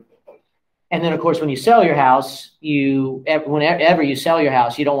 And then of course, when you sell your house, whenever you sell your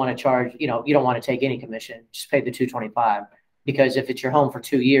house, you don't want to charge, you don't want to take any commission. Just pay the $225, because if it's your home for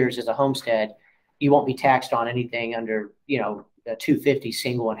 2 years as a homestead, you won't be taxed on anything under, $250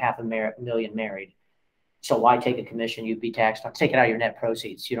 single and $500,000 married. So why take a commission? You'd be taxed on. Take it out of your net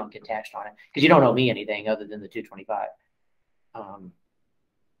proceeds. You don't get taxed on it because you don't owe me anything other than the $225.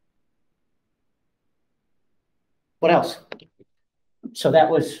 What else? So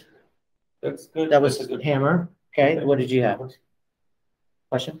that's good. That was That's a good Hammer. Okay, what did you have?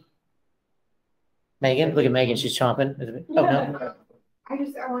 Question? Megan, look at Megan. She's chomping. Oh no. I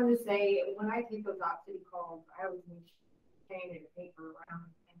wanted to say, when I take those out city calls, I always make sure to the paper around.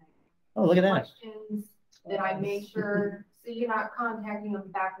 Oh, look at that. Questions that I make sure, so you're not contacting them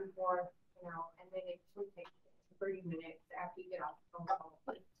back and forth, and then it should take 30 minutes after you get off the phone call,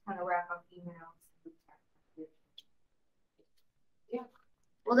 but kind of wrap up emails. Yeah.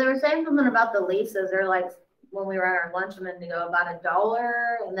 Well, they were saying something about the leases. They're like, when we were at our lunch a minute ago, about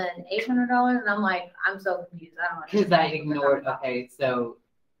 $1 and then $800, and I'm like, I'm so confused. I don't Because understand. I ignored. Okay, so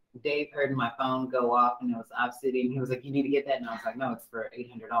Dave heard my phone go off, and it was off city, and he was like, "You need to get that," and I was like, "No, it's for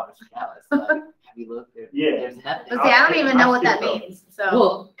 $800 from Dallas." Like, have you looked? Yeah. There's nothing. But see, I don't even know what that means. So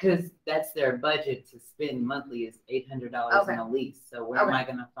Well, because that's their budget to spend monthly is $800 Okay. in a lease. So where am Okay. I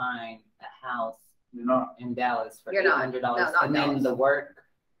going to find a house You're not. in Dallas for You're not. $800? No, not And then Dallas. the work.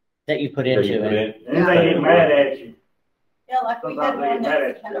 That you put into it. And they get mad at you. Yeah, like we had one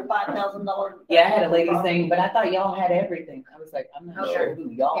that had a $5,000. Yeah, I had a lady saying, but I thought y'all had everything. I was like, I'm not Okay. sure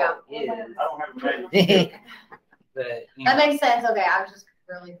who y'all Yeah. is. I don't have a name. But that makes sense. Okay, I was just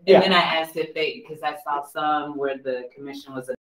really. And then I asked if they, because I saw some where the commission was